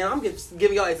 God damn, I'm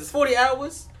giving y'all asses 40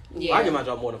 hours. Yeah. Well, I give my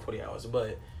job more than 40 hours,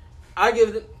 but I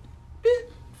give them.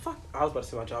 Fuck, I was about to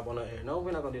say my job on the air. No, we're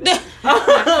not gonna do that.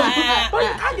 But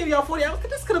I give y'all 40 hours.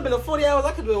 This could have been a 40 hours. I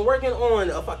could have been working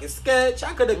on a fucking sketch.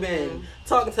 I could have been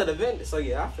talking to the vendor. So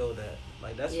yeah, I feel that.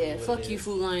 Like that's Yeah, really what fuck it you, is.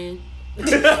 Food Lion.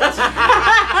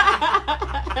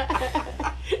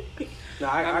 No,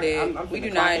 I'm dead. I'm We finna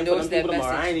do clock not in for endorse them people that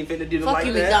tomorrow. message. I ain't even finna do them Fuck like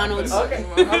you, that. McDonald's. Okay, I'm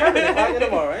finna clock in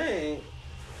tomorrow. I ain't.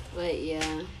 But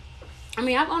yeah, I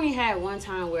mean, I've only had one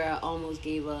time where I almost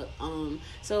gave up.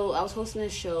 So I was hosting a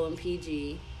show in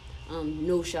PG.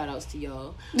 No shout outs to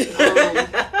y'all.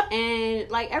 And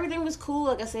like everything was cool.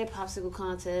 Like I said, popsicle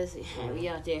contest. We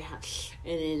out there,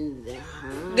 and then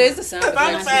There's the sound.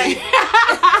 I'm saying.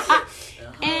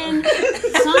 and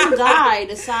some guy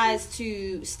decides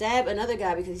to stab another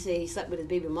guy because he said he slept with his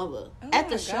baby mother at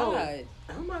the show.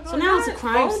 Oh my God. So now it's a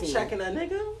crime Phone scene. checking a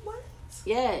nigga? What?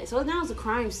 Yeah, so now it's a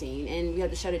crime scene, and we have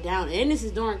to shut it down. And this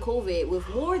is during COVID with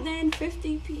more than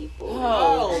 50 people.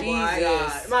 Oh, my Jesus.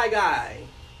 God. My guy.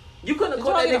 You couldn't have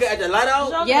caught Did that y'all nigga at the light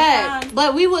out? Yeah, Fine.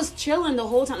 but we was chilling the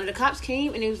whole time. The cops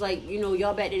came, and it was like,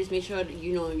 y'all back there just make sure,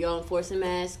 y'all enforcing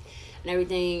masks and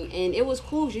everything. And it was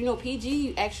cool. 'Cause,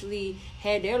 PG actually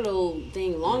had their little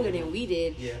thing longer than we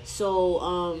did. Yeah.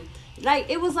 So,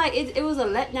 it was a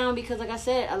letdown because, like I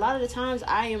said, a lot of the times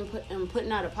I am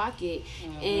putting out of pocket,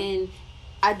 and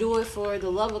I do it for the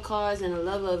love of cars and the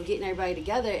love of getting everybody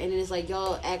together, and then it's like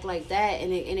y'all act like that,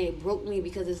 and it broke me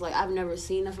because it's like I've never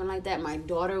seen nothing like that. My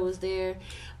daughter was there.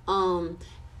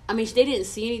 I mean, they didn't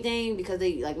see anything because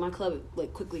my club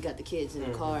quickly got the kids in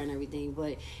the car and everything,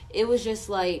 but it was just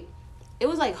like. It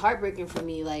was heartbreaking for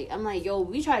me. I'm like, yo,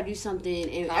 we try to do something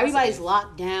and everybody's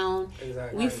locked down.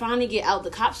 Exactly. We finally get out. The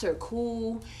cops are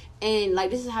cool. And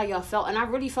this is how y'all felt. And I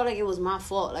really felt like it was my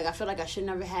fault. I felt like I should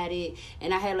never had it.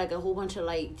 And I had a whole bunch of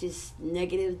just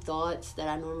negative thoughts that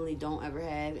I normally don't ever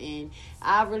have. And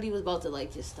I really was about to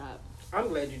just stop. I'm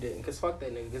glad you didn't, because fuck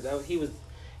that nigga. Because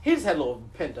he just had a little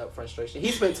pent up frustration.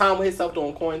 He spent time with himself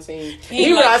during quarantine.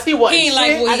 He realized he wasn't ain't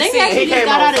like shit. what I think he said. actually just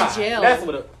got out of jail. That's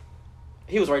what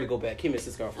he was ready to go back. He missed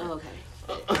his girlfriend. Oh,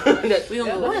 okay. We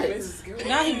gonna go with that. Mrs. Girl.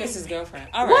 Now he missed his girlfriend.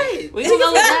 All right. What? We gonna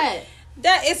go with that.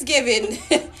 That it's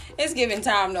giving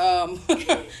time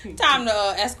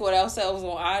to escort ourselves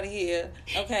on out of here.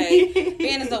 Okay.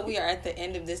 Being as though we are at the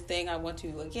end of this thing, I want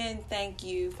to again thank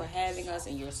you for having us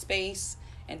in your space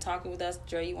and talking with us.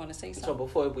 Dre, you want to say So something?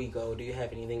 before we go, do you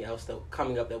have anything else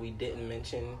coming up that we didn't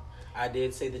mention? I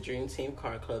did say the Dream Team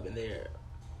Car Club in there.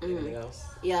 Anything else?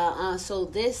 Yeah, so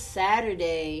this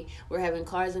Saturday we're having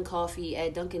Cars and Coffee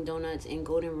at Dunkin' Donuts in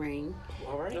Golden Ring.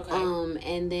 All right.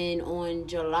 Okay. And then on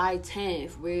July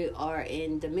 10th we are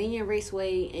in Dominion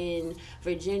Raceway in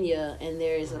Virginia, and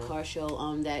there is a car show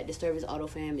that Disturbance Auto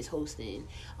Fam is hosting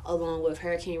along with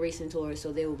Hurricane Racing Tour.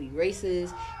 So there will be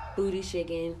races, Booty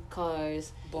Shaking,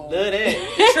 Cars. Boom. Love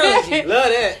that. Trilogy. Love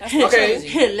that. That's the Okay.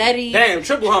 trilogy. Letty. Damn,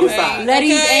 triple homicide.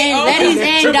 Letty's Okay, and okay. Letty's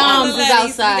and Triple Doms is Letty's.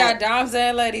 outside. We got Doms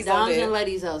and Letty's out Doms there. and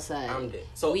Letty's outside. I'm dead.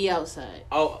 So We outside.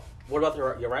 oh, what about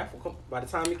your raffle? By the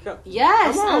time you come,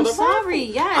 Yes, Come on, I'm the sorry.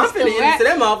 raffle. Yes, I'm finna the get rap- into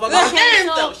that motherfucker. Okay, Damn,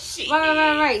 so- though, shit.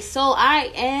 Right. So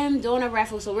I am doing a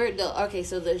raffle. So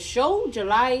so the show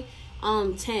July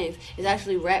 10th is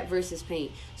actually rap versus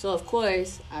paint. So of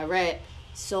course I rap.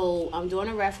 So I'm doing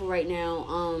a raffle right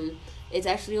now. It's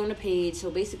actually on the page. So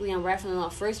basically I'm raffling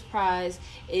off. First prize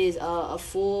is a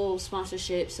full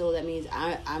sponsorship. So that means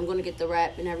I'm gonna get the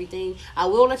rap and everything. I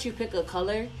will let you pick a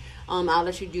color. I'll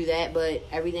let you do that, but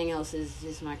everything else is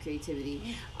just my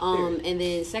creativity. And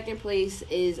then second place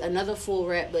is another full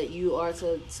wrap, but you are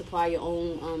to supply your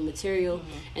own material.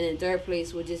 Mm-hmm. And then third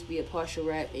place will just be a partial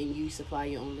wrap, and you supply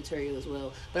your own material as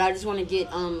well. But I just want to get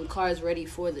cards ready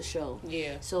for the show.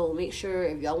 Yeah. So make sure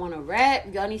if y'all want to rap,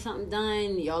 if y'all need something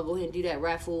done, y'all go ahead and do that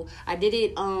raffle. I did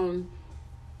it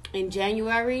in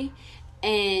January,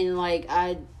 and like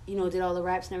I did all the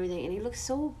raps and everything, and it looks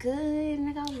so good. And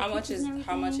I got all the How much pictures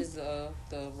is and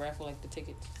the raffle, like the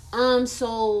tickets?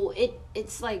 So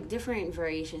it's like different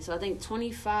variations. So I think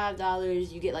 $25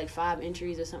 you get like 5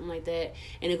 entries or something like that,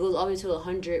 and it goes all the way to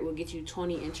 100 will get you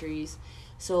 20 entries.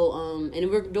 So and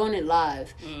we're doing it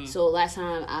live. So last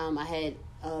time I had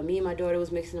me and my daughter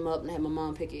was mixing them up, and I had my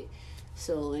mom pick it.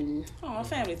 So and a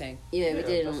family thing. yeah, we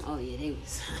did it on. Oh yeah, they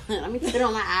was. Let me put it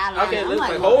on my eyeliner. Okay, I'm let's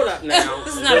like, hold up now.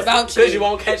 This is not about you. Because you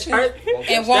won't catch her.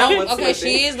 And okay,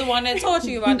 she is the one that taught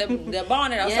you about the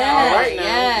bonnet outside. Yeah, All right now.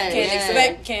 yeah, Can't yeah.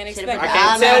 expect. I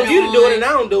can't tell you to do it and I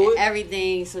don't do it.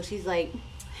 Everything. So she's like.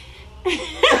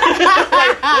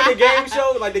 Like with the game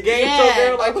show, like the game show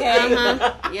girl.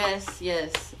 Like,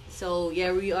 Yes. So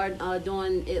yeah, we are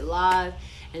doing it live,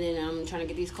 and then I'm trying to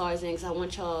get these cards in because I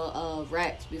want y'all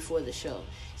raps before the show.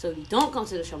 So if you don't come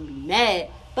to the show, I'm gonna be mad,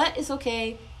 but it's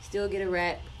okay. Still get a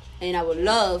rap, and I would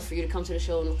love for you to come to the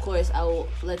show, and of course I will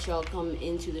let y'all come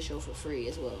into the show for free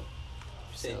as well.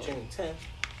 Say June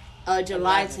 10th.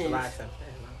 July 10th. July 10th.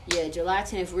 Yeah, July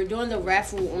 10th. We're doing the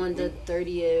raffle on the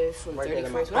 30th or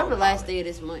 31st, whatever the last day of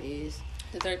this month is.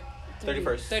 The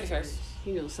 31st.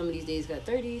 31st. Some of these days got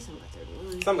 30, some got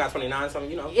 31. Some got 29, some,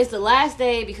 It's the last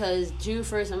day because June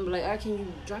 1st, I'm gonna be like, all right, can you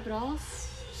drop it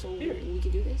off so we can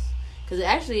do this? Because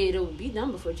actually, it'll be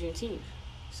done before Juneteenth.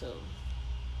 So,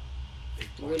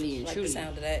 really and Like truly. the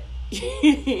sound of that.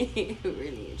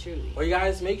 Really and truly. Well, you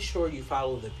guys, make sure you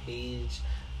follow the page.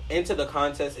 Enter the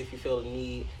contest if you feel the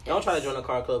need. Don't try to join a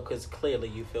car club because clearly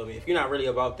you feel me. If you're not really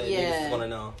about that, niggas just want to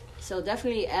know. So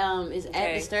definitely it's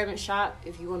at Disturbance Shop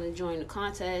if you want to join the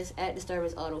contest. At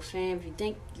Disturbance Auto Fam. If you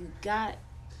think you got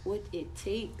what it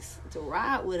takes to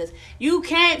ride with us, you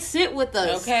can't sit with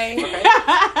us. Okay.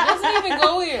 Doesn't even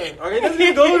go here. Okay, doesn't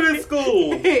even go to this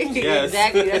school. Yes.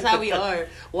 Exactly. That's how we are.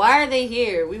 Why are they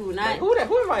here? We will not. Like,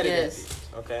 who invited Yes. this?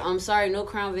 Okay. I'm sorry, no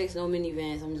Crown Vics, no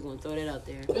minivans. I'm just gonna throw that out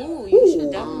there. Ooh, you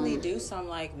should definitely do some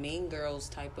like Mean Girls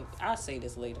type of. I'll say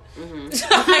this later. Mm-hmm.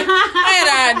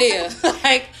 I had an idea.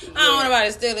 Like I don't want nobody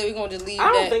to steal it. We're gonna just leave I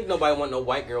don't that. think nobody want no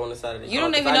white girl on the side of the You car,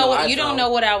 don't 'cause even I know what I don't know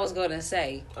what I was gonna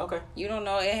say. Okay. You don't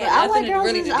know. It But had our white nothing girls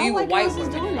really is- to our do with white girls is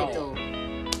women doing at it all.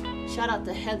 though. Shout out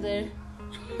to Heather.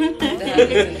 The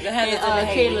Heathers and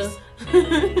Kayla. the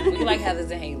Haleys. We like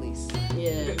Heathers and Haleys.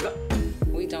 Yeah.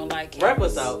 We don't like Haleys. Wrap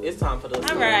us out. It's time for the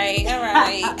All right.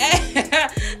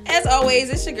 As always,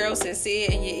 it's your girl Sincere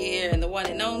in your ear and the one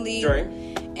and only. Dre.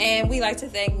 And we like to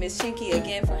thank Miss Chinky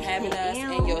again for having us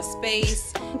in your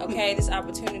space. Okay, this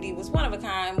opportunity was one of a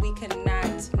kind. We could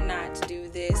not do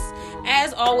this.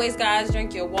 As always, guys,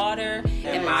 drink your water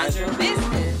and mind your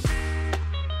business.